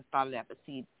it. I wouldn't have thought of that. But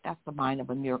see, that's the mind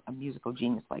of a musical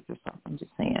genius like yourself. I'm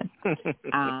just saying.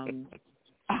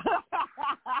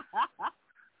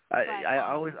 I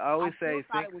always say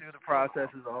think through the process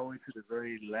is always to the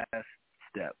very last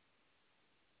step.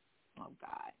 Oh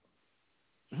God.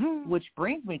 Mm-hmm. Which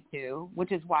brings me to,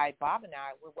 which is why Bob and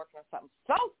I, we're working on something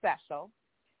so special,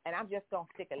 and I'm just gonna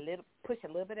push a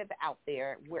little bit of it out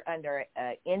there. We're under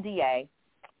NDA,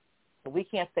 so we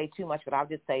can't say too much, but I'll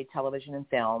just say television and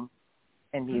film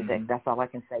and music. Mm-hmm. That's all I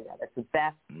can say. That's the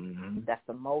best. Mm-hmm. That's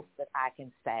the most that I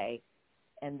can say.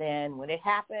 And then when it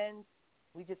happens,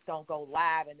 we just gonna go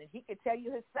live, and then he can tell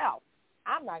you himself.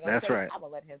 I'm not gonna say it. I'm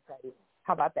gonna let him tell you.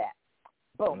 How about that?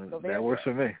 Boom. So that works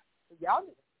for me.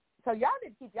 So y'all need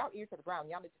to keep y'all ears to the ground.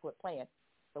 Y'all need to quit playing.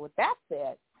 So with that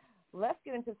said, let's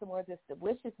get into some more of this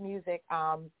delicious music.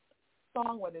 Song,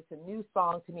 whether it's a new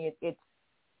song, to me, it's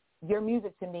your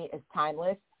music to me is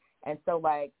timeless. And so,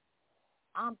 like,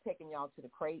 I'm taking y'all to the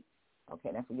crate.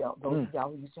 Okay, that's for y'all. Those of y'all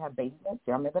who used to have basements,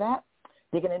 y'all remember that?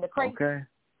 Digging in the crate. Okay.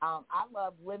 I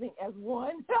love Living as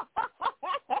One.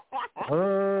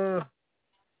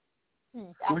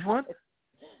 Which one?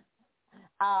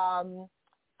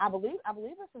 I believe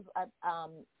this is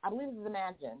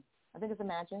Imagine. I think it's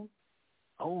Imagine.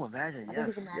 Oh, Imagine. I Yes,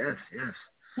 think it's Imagine. yes.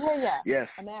 Yeah. Yes.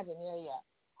 Imagine.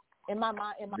 Yeah. In my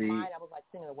mind, I was like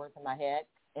singing the words in my head,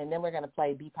 and then we're gonna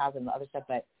play Be Positive and the other stuff.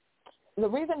 But the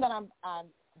reason that I'm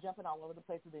jumping all over the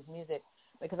place with his music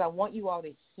because I want you all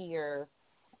to hear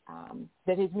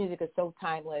that his music is so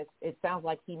timeless. It sounds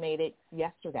like he made it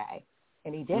yesterday,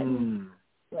 and he didn't.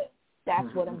 But that's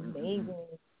what amazing,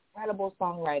 incredible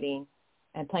songwriting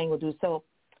and playing will do. So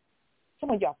some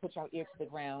of y'all put your ear to the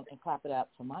ground and clap it up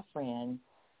for my friend,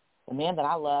 the man that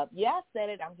I love. Yeah, I said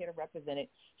it. I'm here to represent it.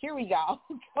 Here we go.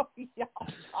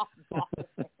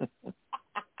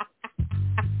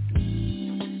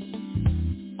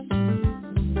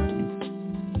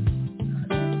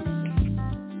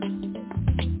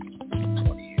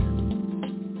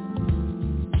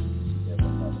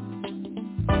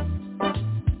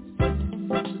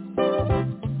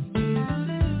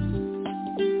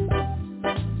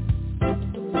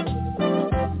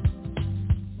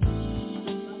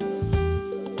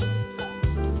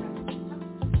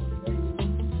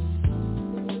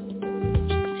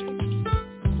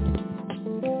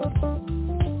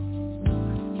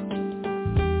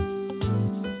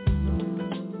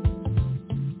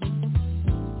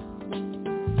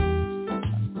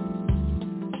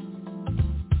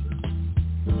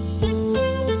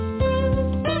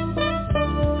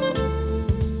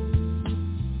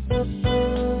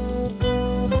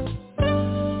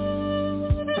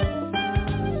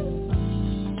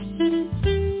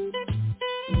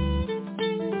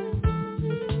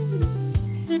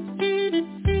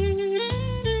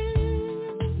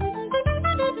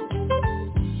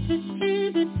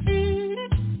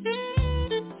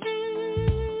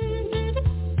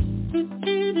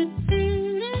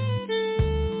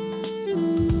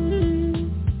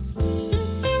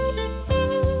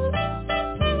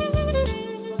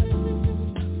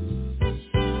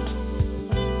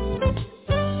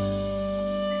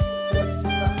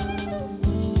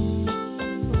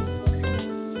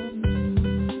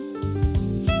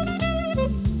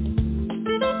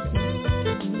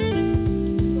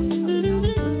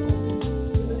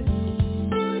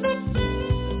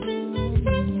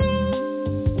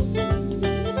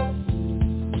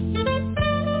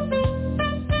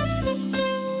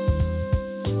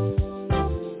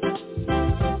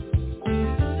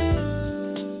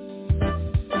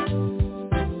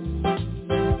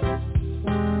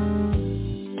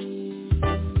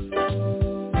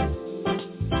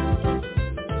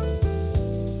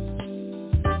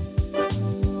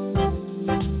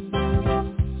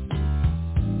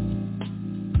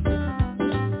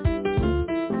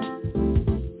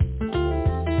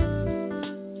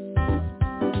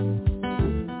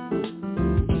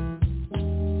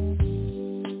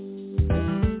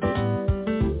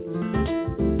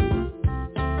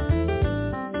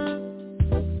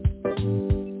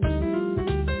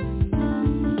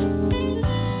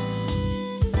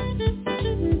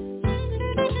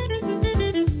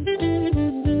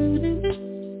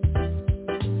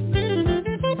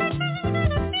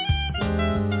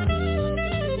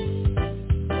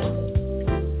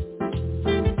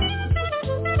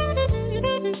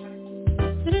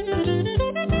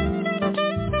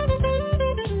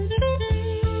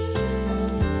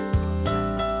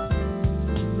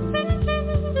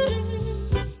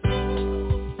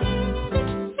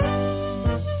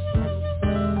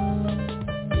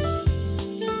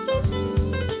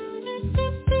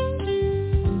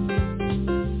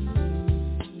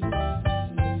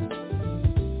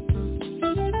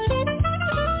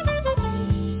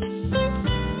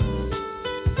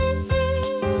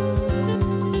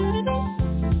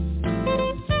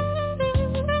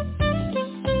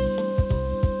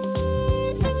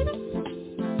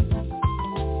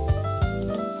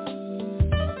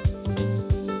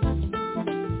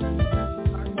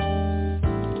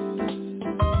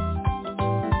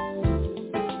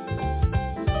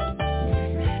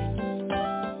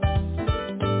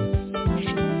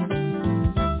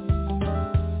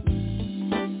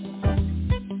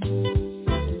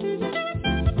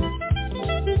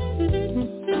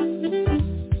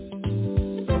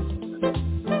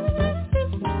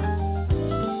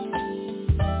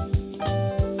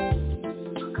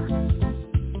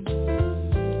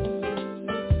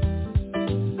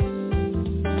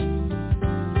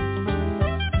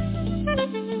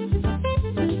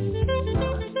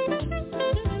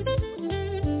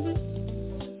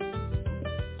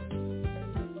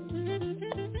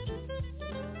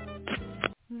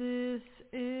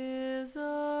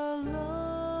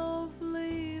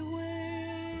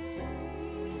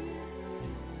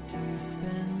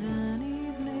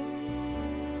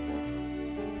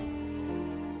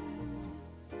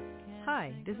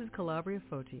 this is Calabria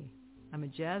Foti. I'm a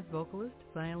jazz vocalist,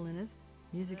 violinist,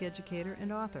 music educator,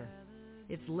 and author.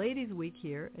 It's Ladies Week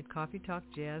here at Coffee Talk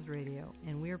Jazz Radio,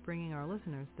 and we are bringing our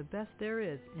listeners the best there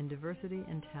is in diversity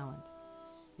and talent.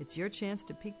 It's your chance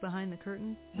to peek behind the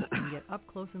curtain and get up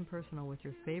close and personal with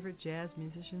your favorite jazz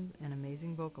musicians and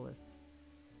amazing vocalists.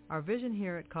 Our vision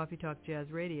here at Coffee Talk Jazz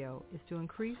Radio is to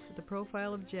increase the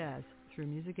profile of jazz through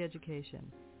music education,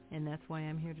 and that's why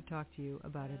I'm here to talk to you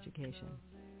about education.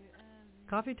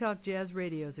 Coffee Talk Jazz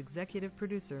Radio's executive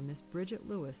producer, Miss Bridget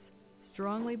Lewis,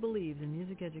 strongly believes in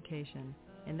music education,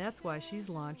 and that's why she's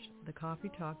launched the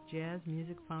Coffee Talk Jazz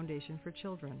Music Foundation for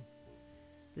Children.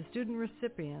 The student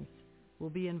recipients will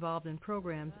be involved in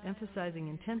programs emphasizing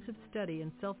intensive study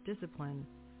and self-discipline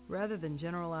rather than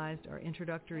generalized or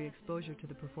introductory exposure to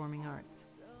the performing arts.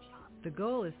 The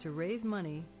goal is to raise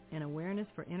money and awareness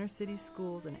for inner-city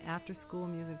schools and after-school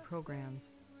music programs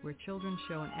where children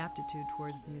show an aptitude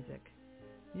towards music.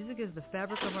 Music is the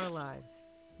fabric of our lives,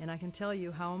 and I can tell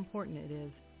you how important it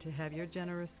is to have your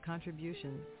generous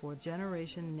contribution for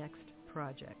Generation Next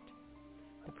project.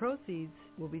 The proceeds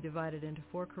will be divided into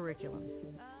 4 curriculums: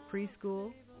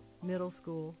 preschool, middle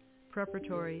school,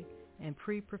 preparatory, and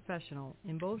pre-professional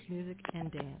in both music and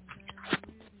dance.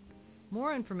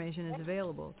 More information is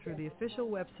available through the official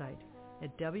website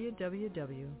at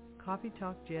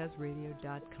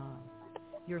www.coffeetalkjazzradio.com.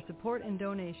 Your support and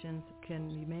donations can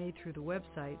be made through the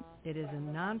website. It is a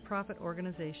non-profit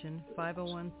organization,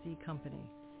 501c company,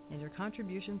 and your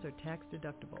contributions are tax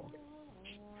deductible.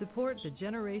 Support the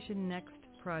Generation Next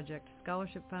Project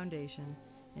Scholarship Foundation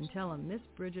and tell them Miss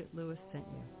Bridget Lewis sent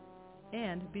you.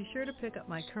 And be sure to pick up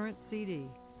my current CD,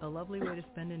 A Lovely Way to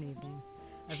Spend an Evening,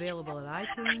 available at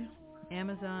iTunes,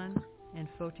 Amazon, and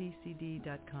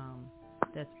FotiCD.com.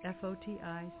 That's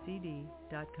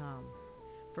FOTICD.com.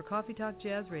 For Coffee Talk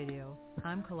Jazz Radio,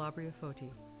 I'm Calabria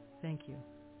Foti. Thank you.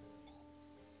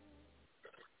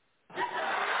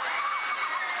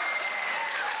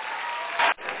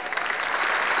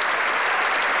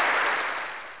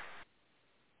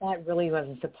 That really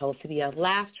wasn't supposed to be a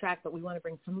laugh track, but we want to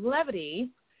bring some levity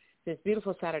this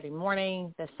beautiful Saturday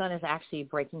morning. The sun is actually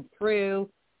breaking through,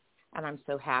 and I'm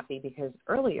so happy because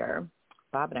earlier,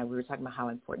 Bob and I, we were talking about how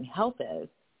important health is.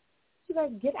 You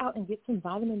guys get out and get some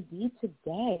vitamin D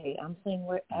today. I'm saying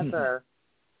wherever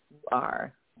you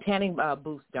are. Tanning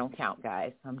boosts don't count,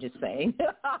 guys. I'm just saying.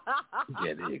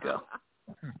 Yeah, there you go.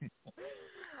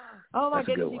 Oh, my That's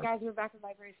goodness, you guys, we're back with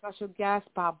my very special guest,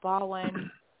 Bob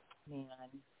Baldwin. Man,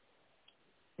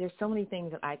 there's so many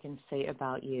things that I can say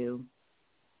about you.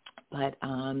 But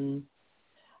I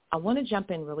want to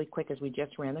jump in really quick as we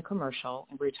just ran the commercial,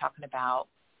 and we were talking about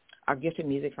our Gifted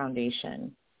Music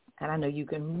Foundation. And I know you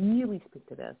can really speak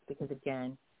to this because,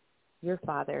 again, your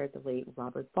father, the late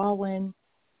Robert Baldwin,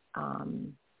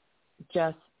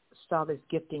 just saw this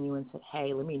gift in you and said,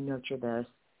 hey, let me nurture this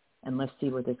and let's see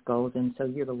where this goes. And so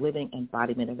you're the living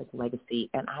embodiment of his legacy.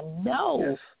 And I know,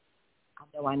 yes.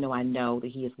 I know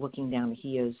that he is looking down and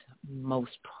he is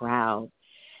most proud.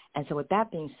 And so with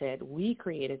that being said, we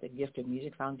created the Gifted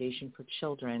Music Foundation for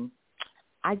Children.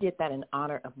 I did that in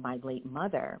honor of my late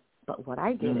mother. But what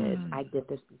I did is I did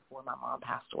this before my mom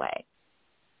passed away.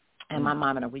 And my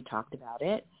mom and I, we talked about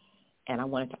it, and I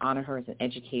wanted to honor her as an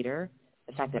educator.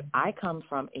 The fact that I come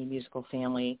from a musical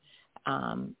family,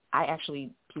 I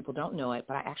actually, people don't know it,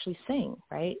 but I actually sing,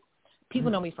 right?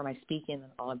 People know me for my speaking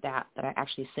and all of that, but I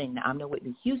actually sing. Now, I'm no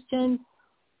Whitney Houston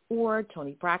or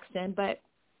Toni Braxton, but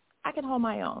I can hold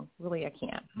my own. Really, I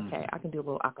can. Okay, I can do a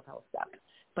little a cappella stuff.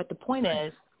 But the point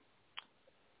is,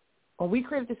 when we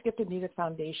created this Gifted Music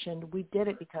Foundation, we did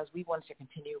it because we wanted to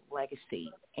continue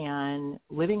legacy. And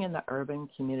living in the urban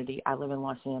community, I live in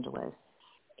Los Angeles,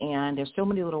 and there's so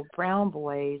many little brown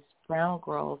boys, brown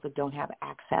girls that don't have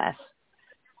access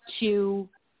to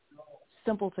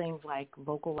simple things like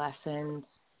vocal lessons,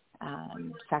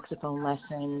 saxophone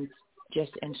lessons,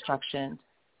 just instructions.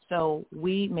 So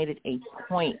we made it a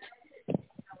point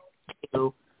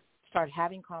to start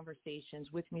having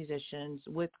conversations with musicians,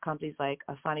 with companies like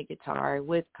Afani Guitar,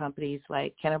 with companies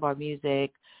like Cannonball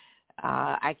Music.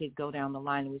 I could go down the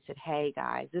line and we said, hey,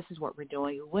 guys, this is what we're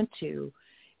doing. We went to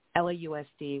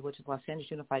LAUSD, which is Los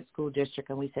Angeles Unified School District,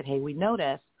 and we said, hey, we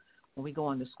noticed when we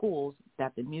go into schools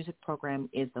that the music program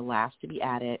is the last to be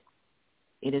added.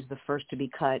 It is the first to be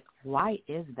cut. Why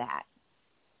is that?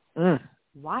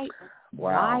 Why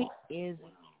is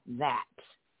that?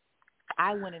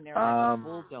 I went in there like a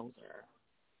bulldozer.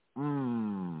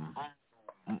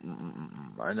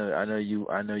 I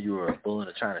know you were a bull in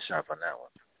a china shop on that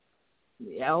one.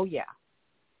 Oh yeah.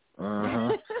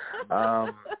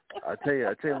 I'll tell you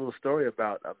a little story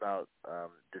about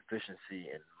deficiency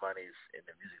in monies in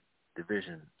the music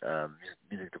division,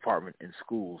 music department in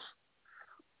schools.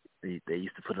 They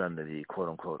used to put it under the quote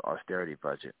unquote austerity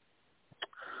budget.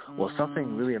 Well,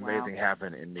 something really amazing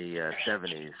happened in the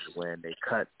 70s when they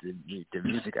cut the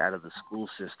music out of the school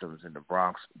systems in the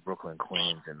Bronx, Brooklyn,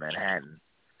 Queens, and Manhattan,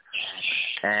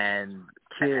 and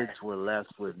kids were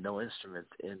left with no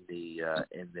instruments in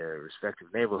their respective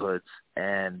neighborhoods,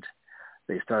 and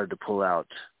they started to pull out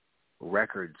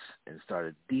records and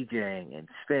started DJing and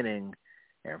spinning,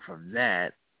 and from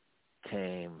that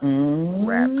came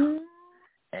rap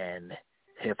and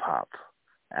hip hop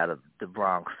out of the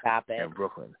Bronx and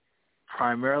Brooklyn,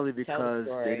 primarily because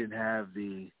they didn't have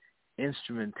the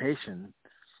instrumentation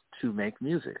to make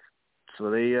music.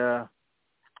 So they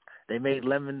made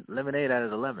lemonade out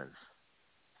of the lemons.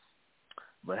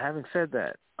 But having said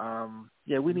that,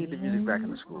 we need the music back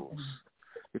in the schools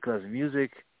because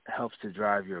music helps to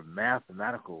drive your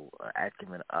mathematical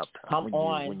acumen up.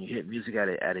 When you hit music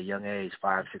at a young age,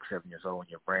 5, 6, 7 years old, when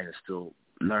your brain is still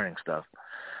learning stuff,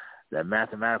 that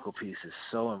mathematical piece is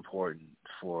so important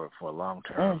for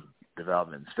long-term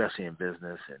development, especially in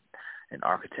business and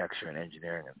architecture and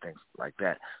engineering and things like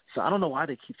that. So I don't know why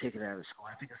they keep taking it out of school.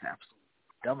 I think it's the absolute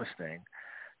dumbest thing.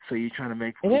 So you're trying to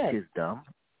make kids dumb?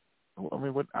 I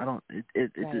mean,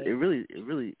 it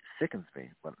really sickens me.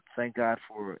 But thank God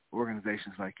for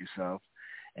organizations like yourself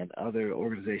and other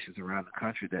organizations around the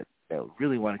country that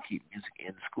really want to keep music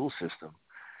in the school system.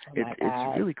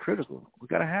 It's really critical. We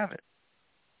got to have it.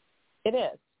 It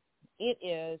is. It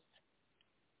is.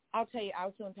 I'll tell you, I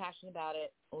was so passionate about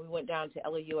it. When we went down to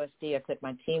LAUSD, I took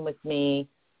my team with me,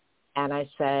 and I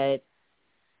said,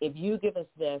 if you give us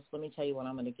this, let me tell you what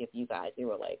I'm going to give you guys. They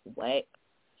were like, what?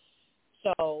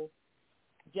 So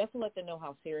just to let them know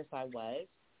how serious I was,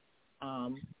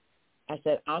 I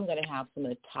said, I'm going to have some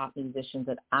of the top musicians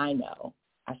that I know.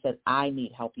 I said, I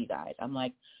need help, you guys. I'm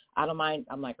like, I don't mind.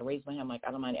 I'm like, I raised my hand. I'm like,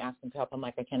 I don't mind asking for help. I'm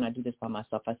like, I cannot do this by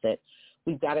myself. I said,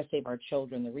 we've got to save our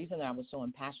children. The reason that I was so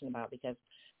impassioned about it because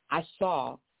I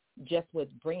saw just with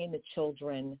bringing the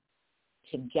children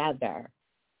together,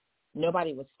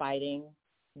 nobody was fighting.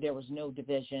 There was no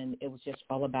division. It was just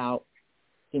all about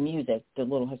the music, the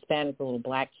little Hispanic, the little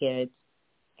black kids.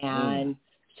 And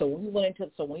so when we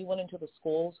went into the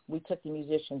schools, we took the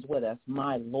musicians with us.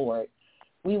 My Lord.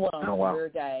 We went on career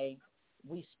day.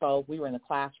 We spoke. We were in the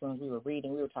classrooms. We were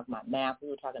reading. We were talking about math. We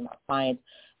were talking about science.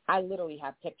 I literally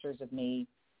have pictures of me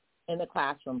in the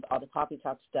classroom, all the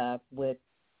CoffeeTalk stuff with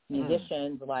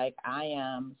musicians like I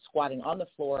am squatting on the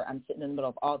floor. I'm sitting in the middle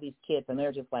of all these kids, and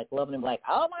they're just like loving them, like,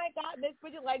 oh, my God, Miss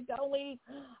Bridget, like, don't leave.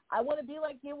 I want to be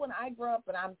like you when I grow up.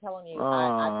 And I'm telling you,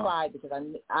 I cried because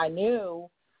I knew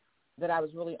that I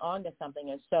was really on to something.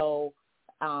 And so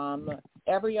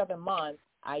every other month,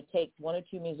 I take 1 or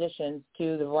 2 musicians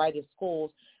to the variety of schools.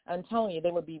 I'm telling you,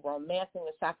 they would be romancing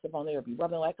the saxophone. They would be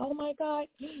rubbing like, oh, my God,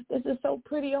 this is so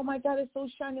pretty. Oh, my God, it's so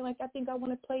shiny. Like, I think I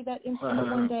want to play that instrument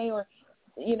one day. Or,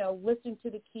 you know, listening to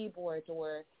the keyboard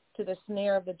or to the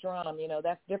snare of the drum. You know,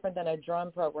 that's different than a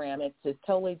drum program. It's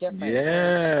totally different.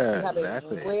 Yeah, you have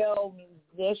a real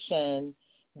musician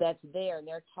that's there, and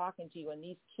they're talking to you, and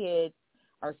these kids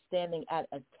are standing at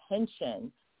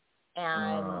attention.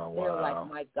 And they're like,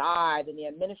 my God. And the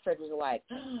administrators are like,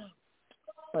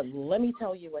 but let me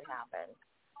tell you what happened.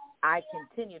 I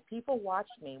continued. People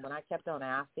watched me when I kept on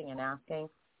asking and asking.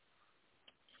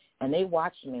 And they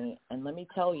watched me. And let me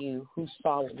tell you who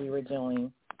saw what we were doing.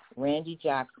 Randy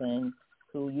Jackson,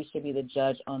 who used to be the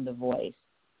judge on The Voice.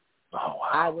 Oh,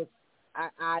 wow.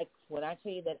 When I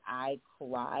tell you that I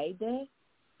cried,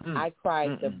 I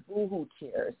cried the boo-hoo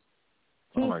tears.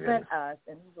 He sent us,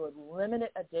 and these were limited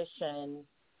edition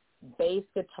bass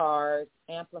guitars,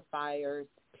 amplifiers,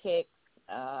 picks.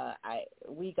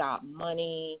 We got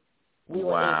money. We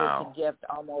were able to gift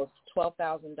almost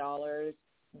 $12,000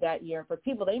 that year. And for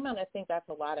people, they might not think that's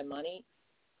a lot of money.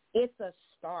 It's a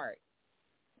start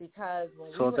because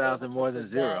when 12,000 more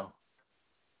than zero.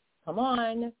 Come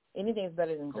on, anything's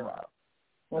better than zero.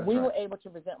 When we were able to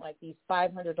present like these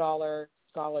 $500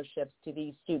 scholarships to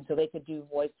these students so they could do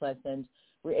voice lessons,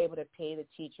 we were able to pay the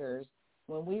teachers.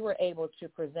 When we were able to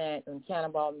present on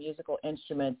Cannonball musical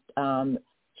instruments,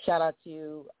 shout out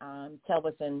to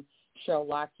Telvis and Cheryl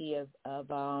Lockheed of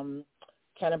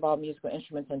Cannonball Musical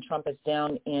Instruments and Trumpets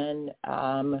down in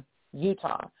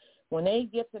Utah. When they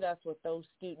gifted us with those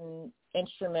student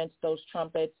instruments, those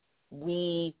trumpets,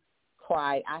 we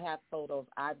cried. I have photos.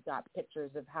 I've got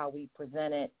pictures of how we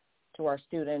presented to our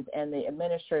students, and the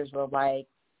administrators were like,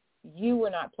 you were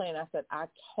not playing. I said, I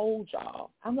told y'all.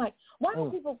 I'm like, why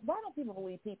don't people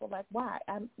believe people? Like, why?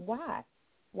 Why?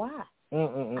 Why?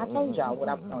 I told y'all what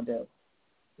I was going to do.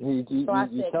 You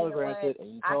telegraphed it,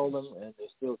 and you told them, and they're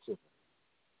still tripping.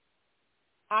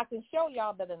 I can show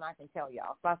y'all better than I can tell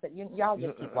y'all. So I said, y'all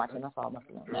just keep watching. That's all I'm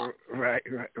saying.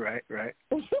 Right.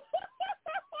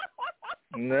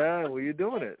 No, well, you're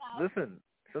doing it. Listen,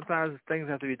 sometimes things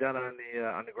have to be done on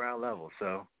the ground level.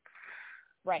 So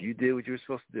you did what you were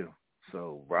supposed to do.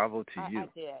 So bravo to you.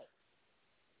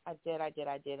 I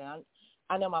did. And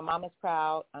I know my mom is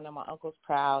proud. I know my uncle's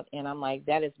proud. And I'm like,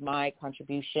 that is my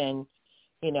contribution,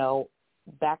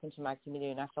 back into my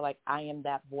community. And I feel like I am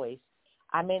that voice.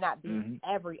 I may not be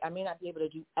I may not be able to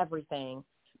do everything,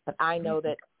 but I know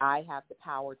that I have the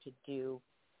power to do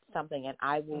something, and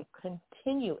I will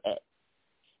continue it.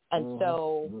 And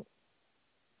so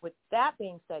with that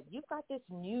being said, you've got this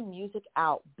new music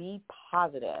out, Be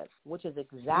Positive, which is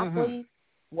exactly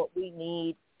what we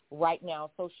need right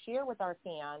now. So share with our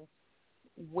fans,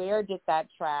 where did that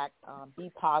track, Be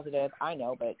Positive, I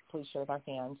know, but please share with our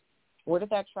fans, where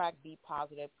did that track, Be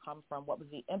Positive, come from? What was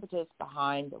the impetus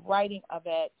behind the writing of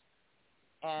it?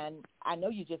 And I know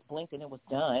you just blinked and it was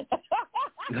done.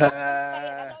 I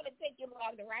know it took you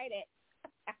long to write it.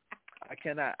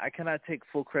 I cannot take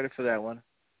full credit for that one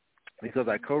because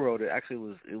I co-wrote it.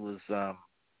 Actually, it was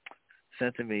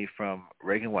sent to me from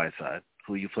Reagan Whiteside,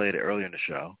 who you played earlier in the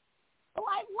show. Oh,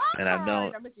 I love and her. I've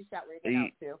known. I'm going to shout Reagan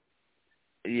out too.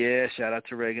 Yeah, shout out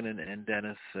to Reagan and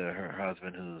Dennis, her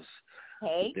husband, who's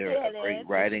they're Dennis, a great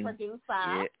writing.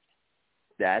 Yeah,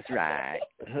 that's right.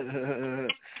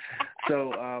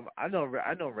 So I know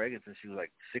Reagan since she was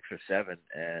like 6 or 7,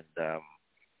 and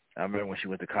I remember when she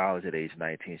went to college at age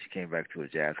 19, she came back to a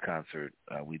jazz concert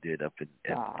we did up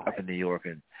in New York,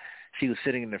 and she was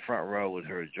sitting in the front row with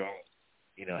her jaw,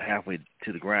 halfway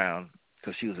to the ground,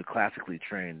 because she was a classically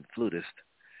trained flutist,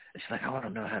 and she's like, I want to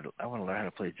learn how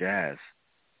to play jazz,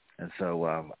 and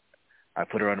so I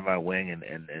put her under my wing and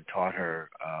taught her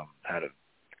how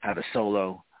to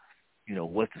solo,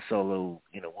 what the solo,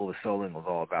 what was soloing was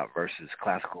all about versus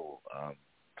classical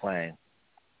playing.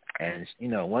 And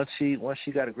once she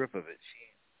got a grip of it,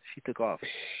 she took off.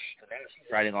 So now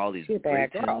she's writing all these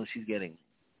great tunes. She's getting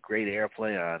great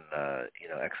airplay on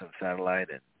XM Satellite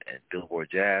and Billboard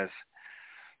Jazz.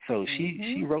 So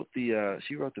she wrote the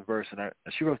verse and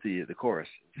she wrote the chorus.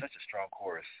 It was such a strong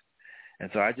chorus. And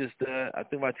so I just I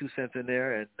threw my 2 cents in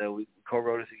there, and we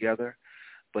co-wrote it together.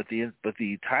 But the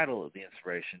title of the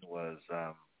inspiration was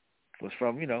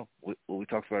from what we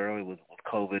talked about earlier with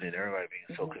COVID and everybody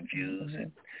being so confused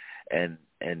and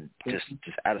just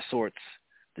out of sorts.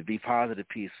 The Be Positive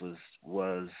piece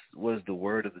was the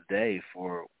word of the day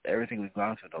for everything we've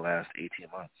gone through in the last 18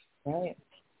 months. Right.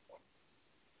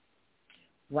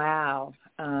 Wow.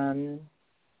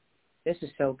 This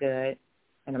is so good.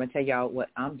 And I'm going to tell y'all what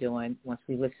I'm doing once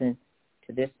we listen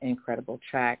to this incredible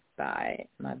track by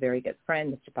my very good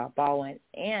friend, Mr. Baldwin.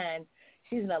 And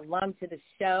she's an alum to the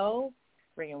show,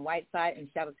 Reagan Whiteside, and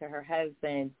shout out to her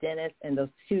husband, Dennis, and those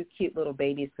 2 cute little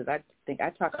babies, because I think I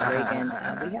talked to Reagan.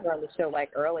 We had her on the show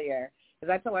earlier.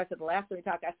 Because I told her, I said, the last time we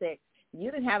talked, I said,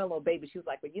 you didn't have a little baby. She was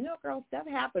like, well, girl, stuff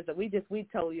happens. And we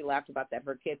totally laughed about that.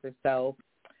 Her kids are so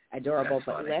adorable. That's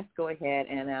but funny. Let's go ahead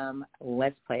and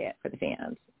let's play it for the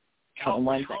fans. Hold on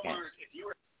 1 second.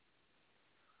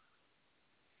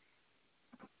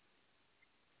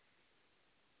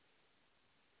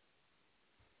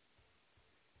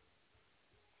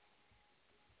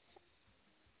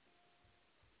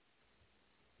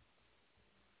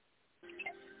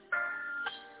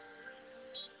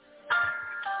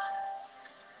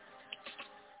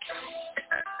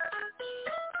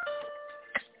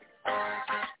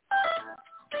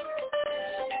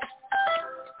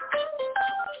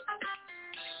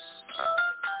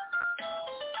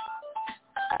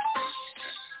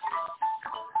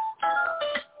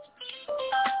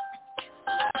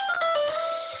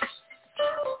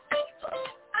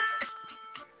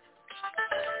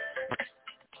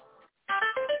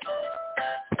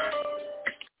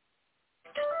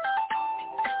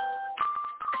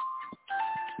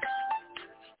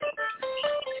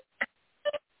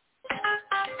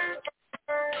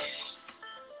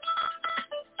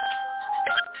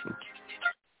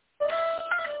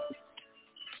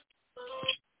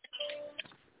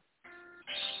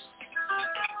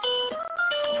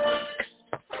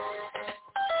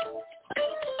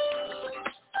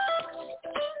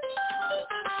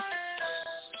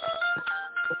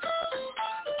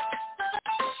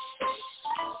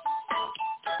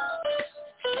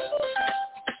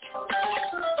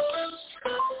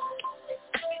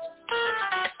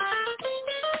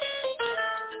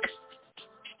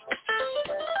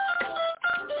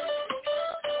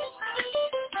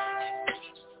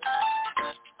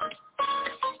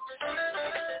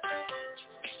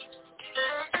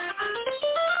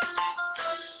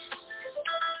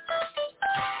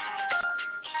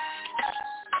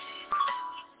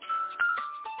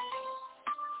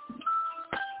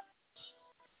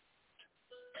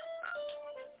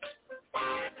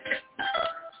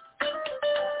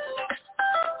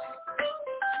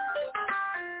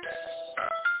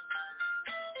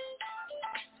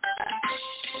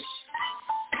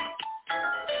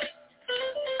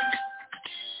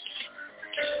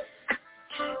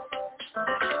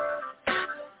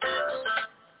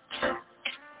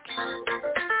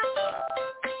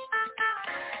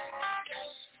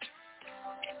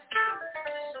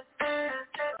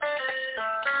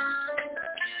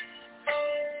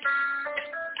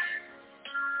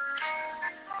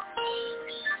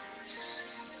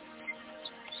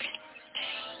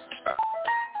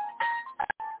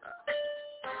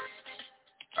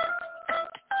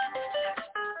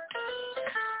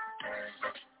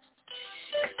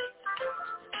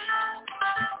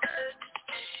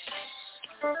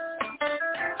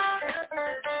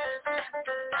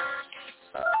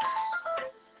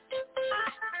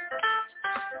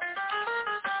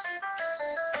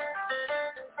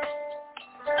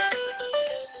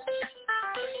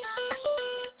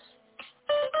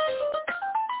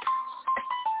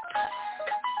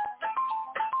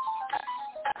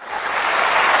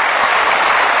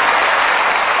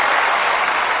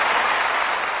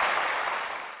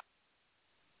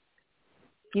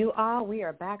 you all. We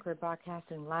are back. We're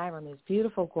broadcasting live on this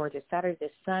beautiful, gorgeous Saturday. The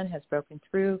sun has broken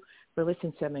through. We're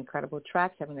listening to some incredible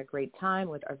tracks, having a great time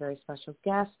with our very special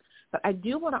guests. But I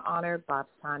do want to honor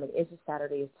Bob's time. It is a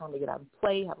Saturday. It's time to get out and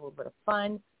play, have a little bit of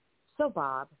fun. So,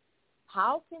 Bob,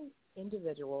 how can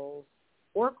individuals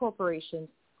or corporations,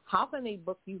 how can they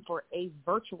book you for a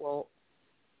virtual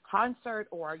concert,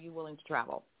 or are you willing to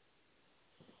travel?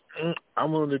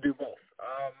 I'm willing to do both.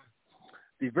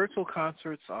 The virtual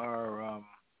concerts are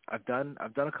I've done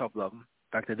a couple of them.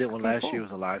 In fact, I did one last year. It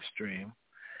was a live stream,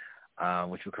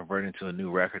 which we're converting to a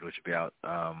new record, which will be out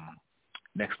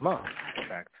next month. In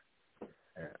fact,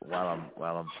 while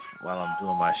I'm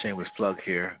doing my shameless plug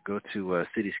here, go to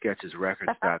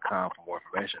citysketchesrecords.com for more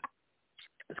information.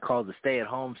 It's called the Stay at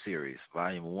Home Series,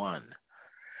 Volume 1,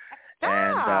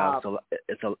 and so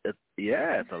it's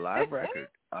a live record.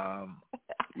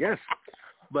 Yes,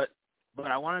 but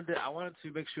I wanted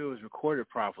to make sure it was recorded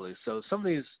properly. So some of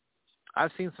these,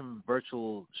 I've seen some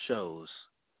virtual shows,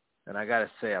 and I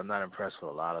gotta say I'm not impressed with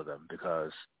a lot of them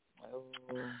because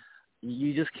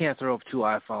you just can't throw up two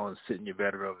iPhones, sit in your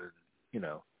bedroom, and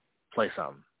play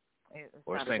something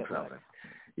or sing something.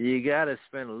 You gotta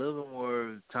spend a little bit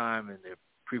more time in the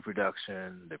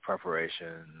pre-production, the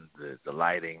preparation, the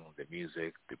lighting, the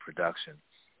music, the production.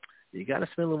 You got to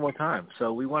spend a little more time.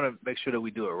 So we want to make sure that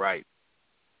we do it right.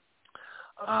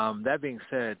 That being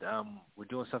said, we're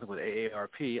doing something with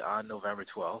AARP on November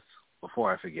 12th,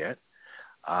 before I forget.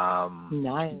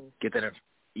 Nice.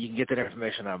 You can get that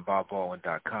information on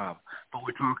bobbaldwin.com. But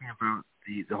we're talking about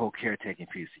the whole caretaking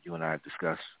piece that you and I have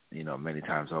discussed, many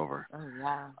times over.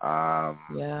 Oh,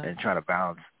 yeah. And trying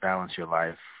to balance your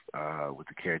life with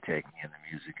the caretaking and the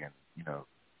music and,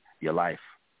 your life.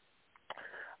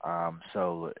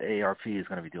 So AARP is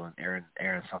going to be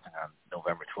airing something on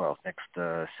November 12th, next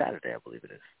Saturday, I believe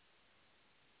it is.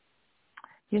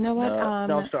 You know what?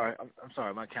 No, I'm sorry. I'm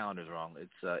sorry. My calendar's wrong.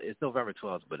 It's November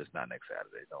 12th, but it's not next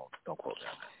Saturday. Don't quote me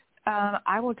on that.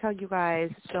 I will tell you guys.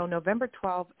 So November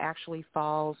 12th actually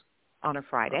falls on a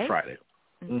Friday.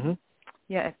 Mm-hmm.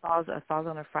 Yeah, it falls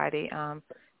on a Friday.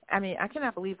 I mean, I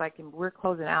cannot believe we're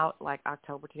closing out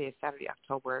October. Today is Saturday,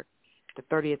 October the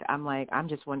 30th. I'm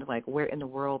just wondering where in the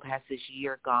world has this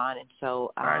year gone? And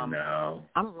so I know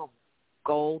I'm a real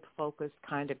gold focused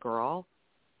kind of girl,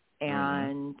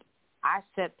 and I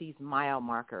set these mile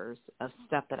markers of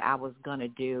stuff that I was gonna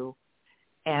do,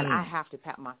 and I have to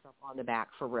pat myself on the back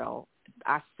for real.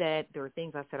 There were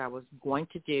things I said I was going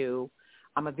to do.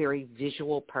 I'm a very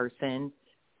visual person.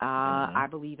 I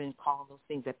believe in calling those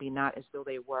things that be not as though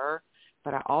they were,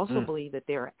 but I also believe that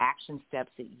there are action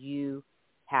steps that you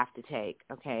have to take,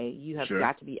 okay? You have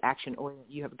got to be action-oriented.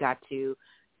 You have got to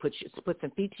put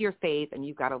some feet to your face, and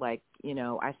you've got to, I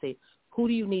say, who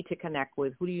do you need to connect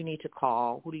with? Who do you need to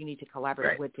call? Who do you need to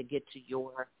collaborate with to get to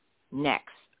your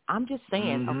next? I'm just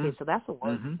saying, okay, so that's a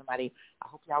word for somebody. I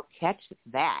hope y'all catch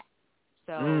that.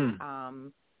 So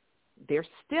there's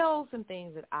still some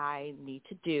things that I need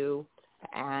to do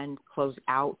and close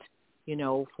out,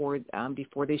 for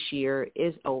before this year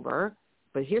is over.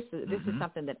 But this is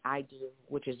something that I do,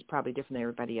 which is probably different than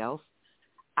everybody else.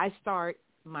 I start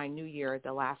my new year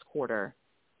the last quarter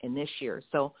in this year.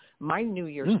 So my new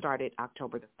year started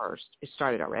October the 1st. It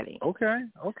started already. Okay.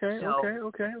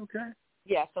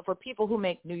 Yeah, so for people who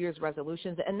make New Year's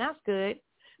resolutions, and that's good,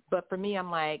 but for me, I'm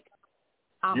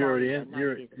you're already in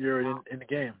the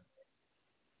game.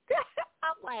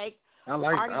 I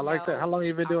like that. How long have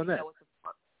you been doing that?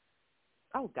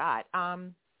 Oh God,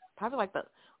 probably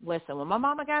listen, when my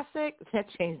mama got sick, that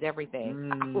changed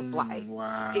everything. I was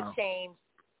wow. It changed.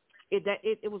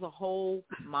 It was a whole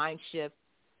mind shift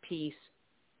piece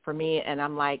for me, and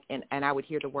I'm and I would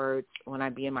hear the words when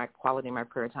I'd be in my quality in my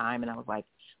prayer time, and I was like,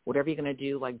 whatever you're gonna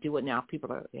do, do it now.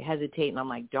 People are hesitating. I'm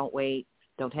like, don't wait,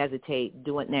 don't hesitate,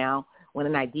 do it now. When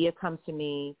an idea comes to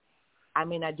me, I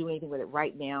may not do anything with it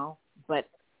right now, but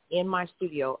in my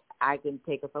studio, I can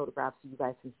take a photograph so you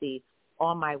guys can see.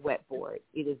 On my wetboard,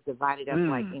 it is divided up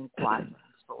in quadrants,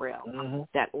 for real.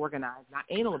 That organized, not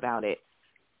anal about it,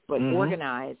 but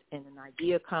organized. And an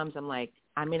idea comes, I'm like,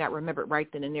 I may not remember it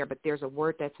right then and there, but there's a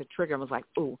word that's a trigger. I was like,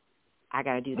 ooh, I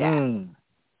got to do that.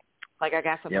 I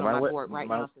got something on my board right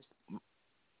now.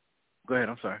 Go ahead,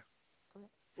 I'm sorry.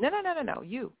 No,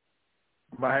 you.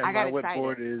 My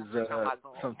wetboard is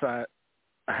sometimes.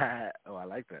 Oh, I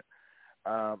like that.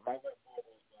 My wetboard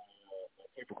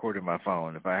tape recording my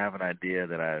phone. If I have an idea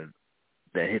that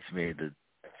hits me, in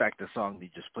fact, the song you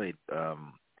just played,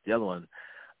 the other one,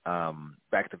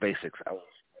 Back to Basics. I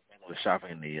was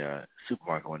shopping in the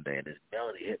supermarket one day, and this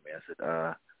melody hit me. I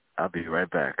said, I'll be right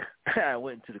back. I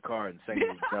went into the car and sang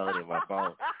the melody on my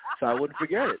phone, so I wouldn't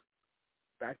forget it.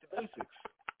 Back to basics.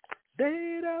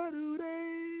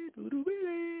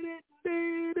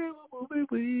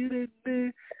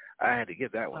 I had to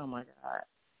get that one. Oh, my God.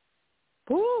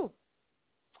 Woo!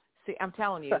 See, I'm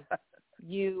telling you,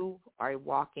 you are a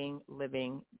walking,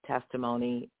 living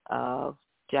testimony of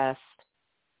just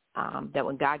that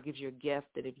when God gives you a gift,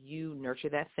 that if you nurture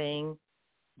that thing,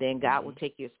 then God will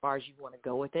take you as far as you want to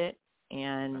go with it.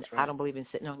 And That's right. I don't believe in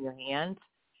sitting on your hands.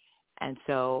 And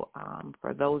so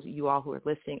for those of you all who are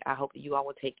listening, I hope that you all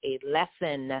will take a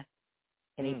lesson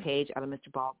in a page out of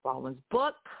Mr. Baldwin's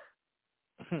book.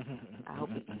 I hope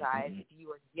that you guys, if you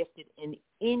are gifted in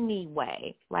any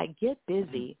way, like get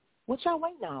busy. What y'all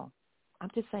waiting on? I'm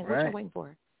just saying, what y'all waiting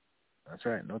for? That's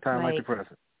right. No time like the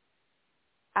present.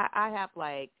 I have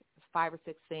like 5 or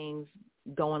 6 things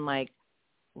going like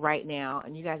right now,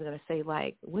 and you guys are going to say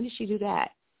like, when did she do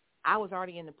that? I was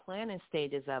already in the planning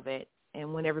stages of it,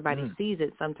 and when everybody sees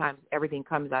it, sometimes everything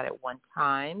comes out at one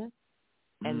time,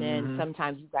 and then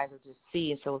sometimes you guys will just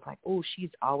see, and so it's like, oh, she's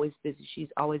always busy. She's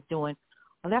always doing.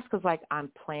 Well, that's because like I'm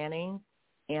planning,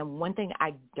 and one thing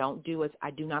I don't do is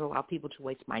I do not allow people to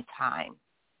waste my time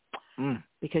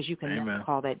because you can never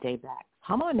call that day back.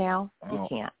 Come on now, you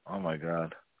can't. Oh my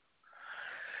God.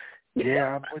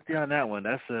 Yeah, I'm with you on that one.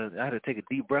 I had to take a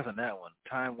deep breath on that one.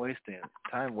 Time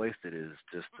wasted is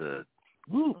just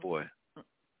woo boy.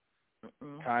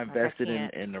 Time vested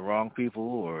in the wrong people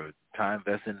or time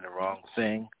vested in the wrong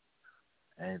thing,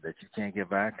 and that you can't get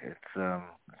back. It's a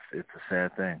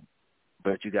sad thing.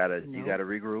 But you gotta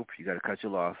regroup. You gotta cut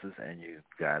your losses, and you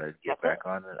gotta get back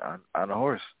on the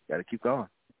horse. You gotta keep going.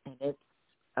 And it's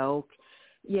okay.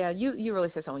 Yeah, you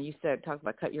really said something. You talked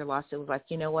about cut your losses. It was like,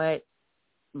 you know what?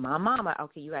 My mama,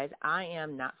 okay, you guys, I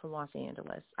am not from Los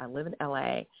Angeles. I live in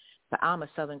L.A., but I'm a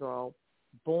Southern girl,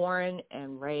 born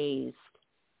and raised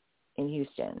in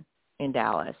Houston, in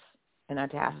Dallas, in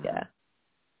Itasca.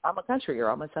 I'm a country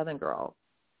girl. I'm a Southern girl.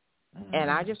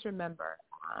 And I just remember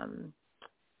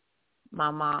my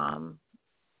mom,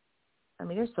 I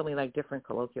mean, there's so many, like, different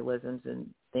colloquialisms and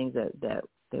things that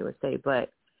they would say,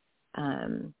 but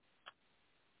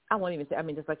I won't even say, I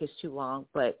mean, just like it's too long,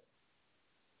 but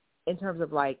in terms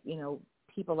of like, you know,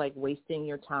 people like wasting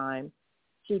your time,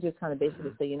 she would just kind of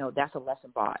basically say, you know, that's a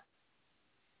lesson bought.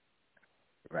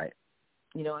 Right.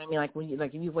 You know what I mean? Like when you,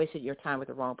 like if you wasted your time with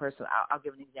the wrong person, I'll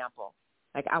give an example.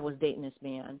 Like I was dating this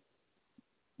man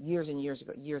years and years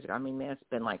ago. I mean, man, it's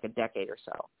been like a decade or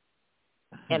so.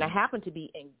 And I happened to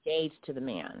be engaged to the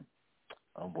man.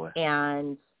 Oh boy.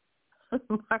 And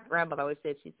my grandmother always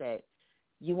said, she said,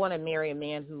 you want to marry a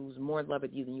man who's more in love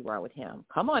with you than you are with him.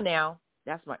 Come on now.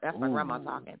 That's my grandma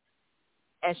talking.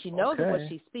 And she knows what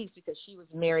she speaks because she was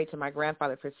married to my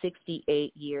grandfather for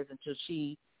 68 years until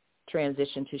she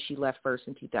transitioned to she left first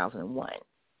in 2001.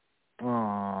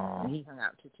 Aww. And he hung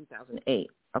out to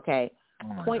 2008. Okay.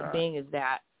 Point being is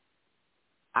that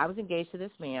I was engaged to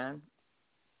this man.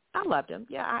 I loved him.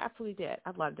 Yeah, I absolutely did.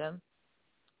 I loved him.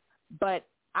 But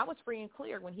I was free and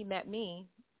clear when he met me.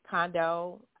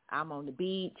 Condo, I'm on the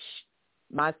beach.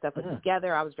 My stuff was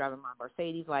together. I was driving my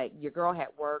Mercedes. Like, your girl had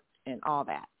worked and all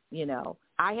that, you know.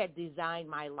 I had designed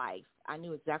my life. I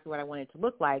knew exactly what I wanted to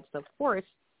look like. So, of course,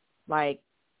 like,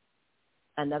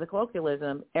 another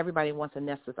colloquialism, everybody wants a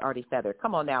nest that's already feathered.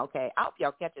 Come on now, okay? I hope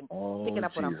y'all picking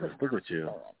up what I'm putting down. Look at you.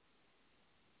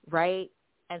 Right?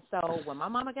 And so when my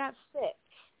mama got sick,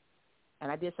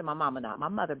 and I did say my mama, not my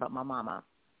mother, but my mama.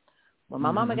 When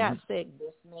my mama got sick,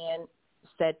 this man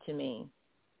said to me,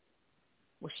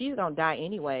 well, she's going to die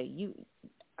anyway.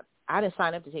 I didn't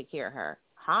sign up to take care of her.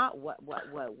 Huh? What?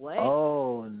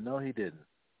 Oh, no, he didn't.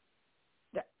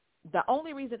 The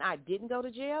only reason I didn't go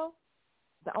to jail,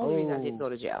 the only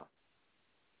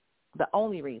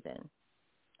reason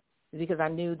is because I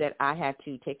knew that I had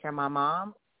to take care of my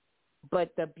mom.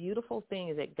 But the beautiful thing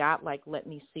is that God, like, let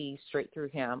me see straight through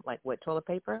him, like, what, toilet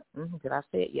paper? Did I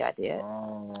say it? Yeah, I did.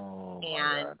 Oh,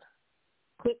 and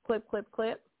my God.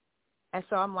 Clip. And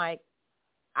so I'm like,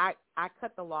 I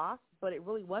cut the loss, but it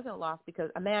really wasn't loss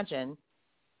because imagine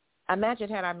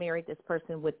had I married this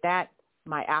person with that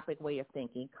myopic way of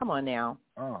thinking. Come on now.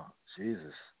 Oh,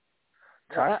 Jesus.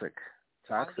 Toxic.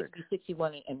 I don't get to be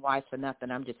 61 and wise for nothing.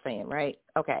 I'm just saying, right?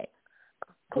 Okay.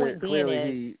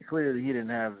 Clearly he didn't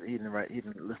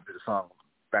listen to the song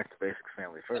Back to Basics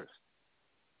Family First.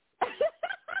 Okay.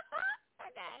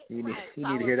 You need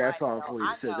to hear that song before you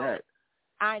said that.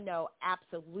 I know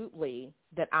absolutely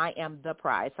that I am the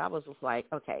prize. So I was just like,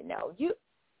 okay, no,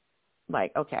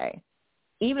 okay.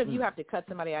 Even if you have to cut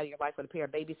somebody out of your life with a pair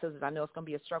of baby scissors, I know it's going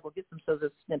to be a struggle. Get some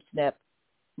scissors, snip, snip.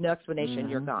 No explanation,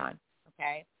 you're gone.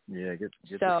 Okay? Yeah, get the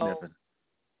snipping.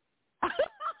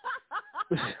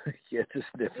 Get the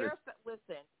snipping.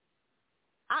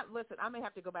 listen. I may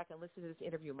have to go back and listen to this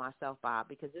interview myself, Bob,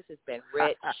 because this has been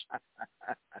rich.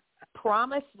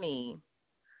 Promise me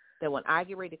that when I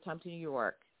get ready to come to New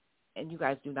York, and you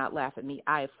guys do not laugh at me,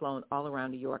 I have flown all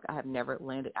around New York. I have never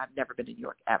landed. I've never been to New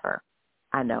York ever.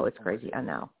 I know, it's crazy. I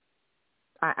know.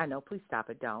 I know. Please stop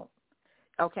it. Don't.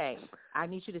 Okay. I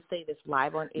need you to say this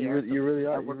live on air. You really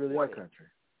are. You really are country.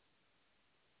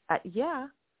 Yeah,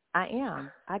 I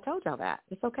am. I told y'all that.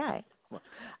 It's okay.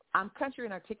 I'm country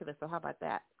and articulate, so how about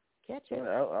that? Catch it.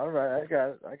 All right. I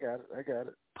got it.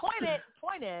 Point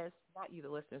is, not you, the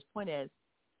listeners. Point is,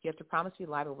 you have to promise me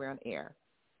live or we're on air.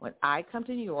 When I come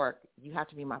to New York, you have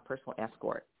to be my personal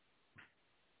escort.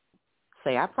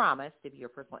 Say, I promise to be your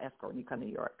personal escort when you come to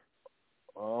New York.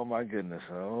 Oh, my goodness.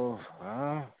 Oh,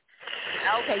 wow.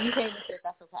 Okay, you can't say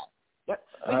that's okay. Yep.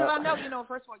 Because I know,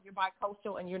 first of all, you're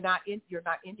bi-coastal and you're not in New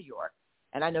York.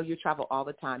 And I know you travel all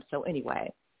the time. So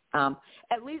anyway,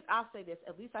 at least I'll say this.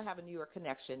 At least I have a New York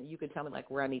connection. You can tell me,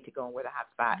 like, where I need to go and where the hot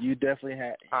spot. You definitely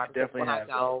have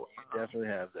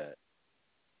that.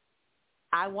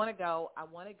 I want to go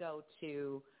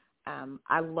to,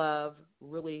 I love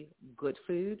really good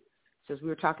food. So as we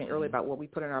were talking earlier about what we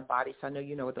put in our body, so I know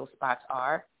you know what those spots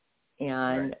are.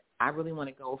 And I really want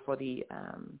to go for the,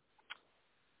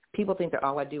 people think that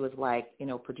all I do is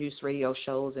produce radio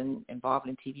shows and involved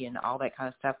in TV and all that kind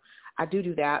of stuff. I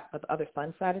do that, but the other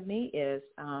fun side of me is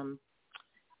I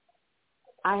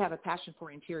have a passion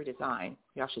for interior design.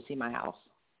 Y'all should see my house.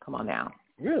 Come on now.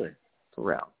 Really? For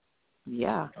real.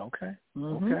 Yeah. Okay.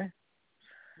 Mm-hmm. Okay.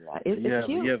 Yeah, it's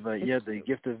cute. You have the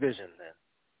gift of vision then.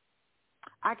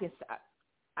 I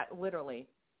literally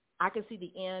can see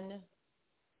the end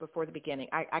before the beginning.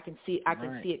 I can see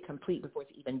it complete before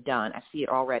it's even done. I see it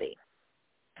already.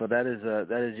 So that is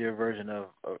your version of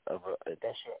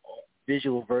that's your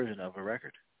visual version of a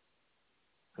record.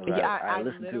 Yeah, I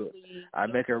listen to it. I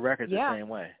make a record the same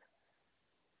way.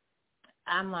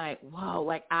 I'm like, whoa,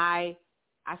 like I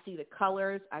see the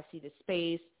colors, I see the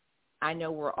space. I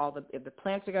know where if the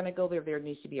plants are going to go there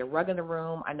needs to be a rug in the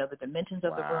room. I know the dimensions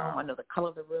of the room. I know the color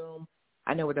of the room.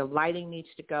 I know where the lighting needs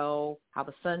to go, how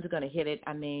the sun's going to hit it.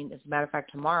 I mean, as a matter of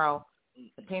fact, tomorrow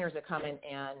the painters are coming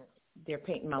and they're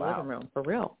painting my living room for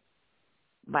real.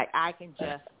 Like I can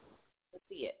just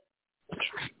see it.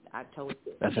 I totally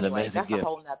see it. That's an amazing gift. That's a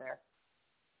whole nother.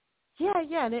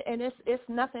 Yeah, and it's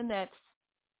nothing that's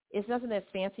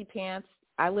fancy pants.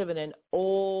 I'm really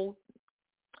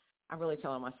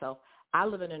telling myself, I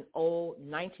live in an old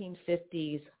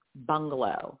 1950s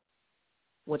bungalow,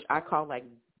 which I call like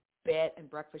bed and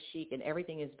breakfast chic, and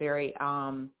everything is very,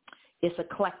 it's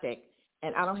eclectic,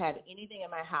 and I don't have anything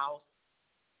in my house.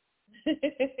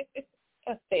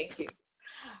 Thank you.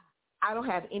 I don't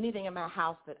have anything in my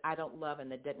house that I don't love and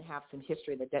that doesn't have some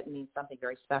history, that doesn't mean something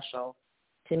very special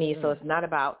to me. So it's not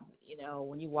about,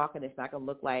 when you walk in, it's not going to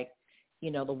look like, the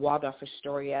Waldorf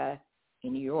Astoria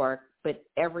in New York, but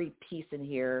every piece in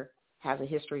here has a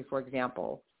history. For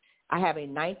example, I have a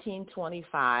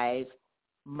 1925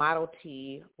 Model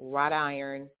T wrought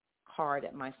iron car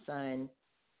that my son,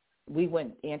 we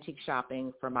went antique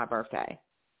shopping for my birthday.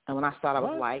 And when I saw it,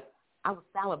 I was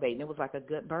salivating. It was like a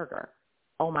good burger.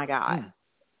 Oh, my God.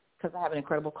 Because I have an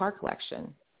incredible car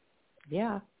collection.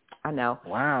 Yeah, I know.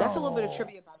 Wow. That's a little bit of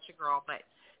trivia about your girl. But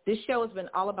this show has been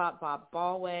all about Bob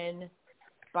Baldwin.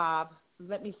 Bob,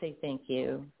 let me say thank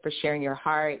you for sharing your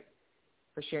heart,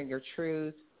 for sharing your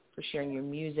truth, for sharing your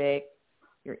music,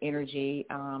 your energy.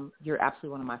 You're absolutely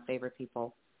one of my favorite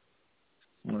people.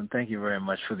 Well, thank you very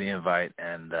much for the invite.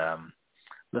 And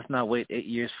let's not wait 8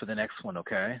 years for the next one,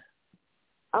 okay?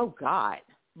 Oh, God.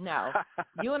 No.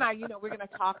 You and I, we're going to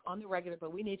talk on the regular,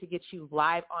 but we need to get you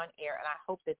live on air. And I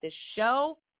hope that this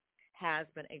show has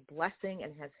been a blessing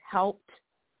and has helped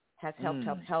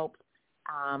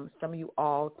some of you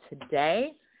all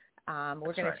today.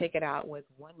 We're going to take it out with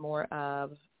one more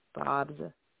of Bob's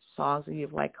songs that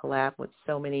you've collab with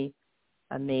so many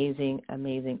amazing,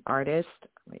 amazing artists.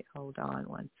 Wait, hold on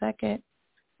one second.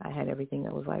 I had everything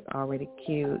that was already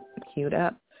queued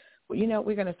up. Well,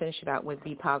 we're going to finish it out with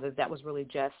Be Positive. That was really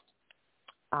just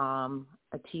a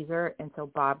teaser. And so,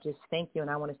 Bob, just thank you. And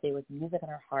I want to say with music in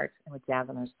our hearts and with jazz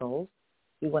in our souls,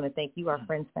 we want to thank you, our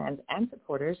friends, fans, and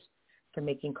supporters, for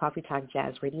making Coffee Talk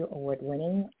Jazz Radio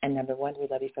award-winning. And number one, we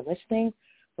love you for listening.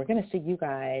 We're going to see you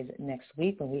guys next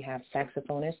week when we have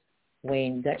saxophonist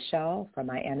Wayne Gutshaw from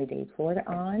Miami-Dade, Florida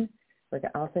on. We're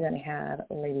also going to have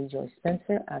Lady Joy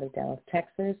Spencer out of Dallas,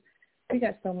 Texas. We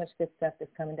got so much good stuff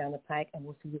that's coming down the pike, and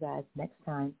we'll see you guys next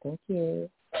time. Thank you.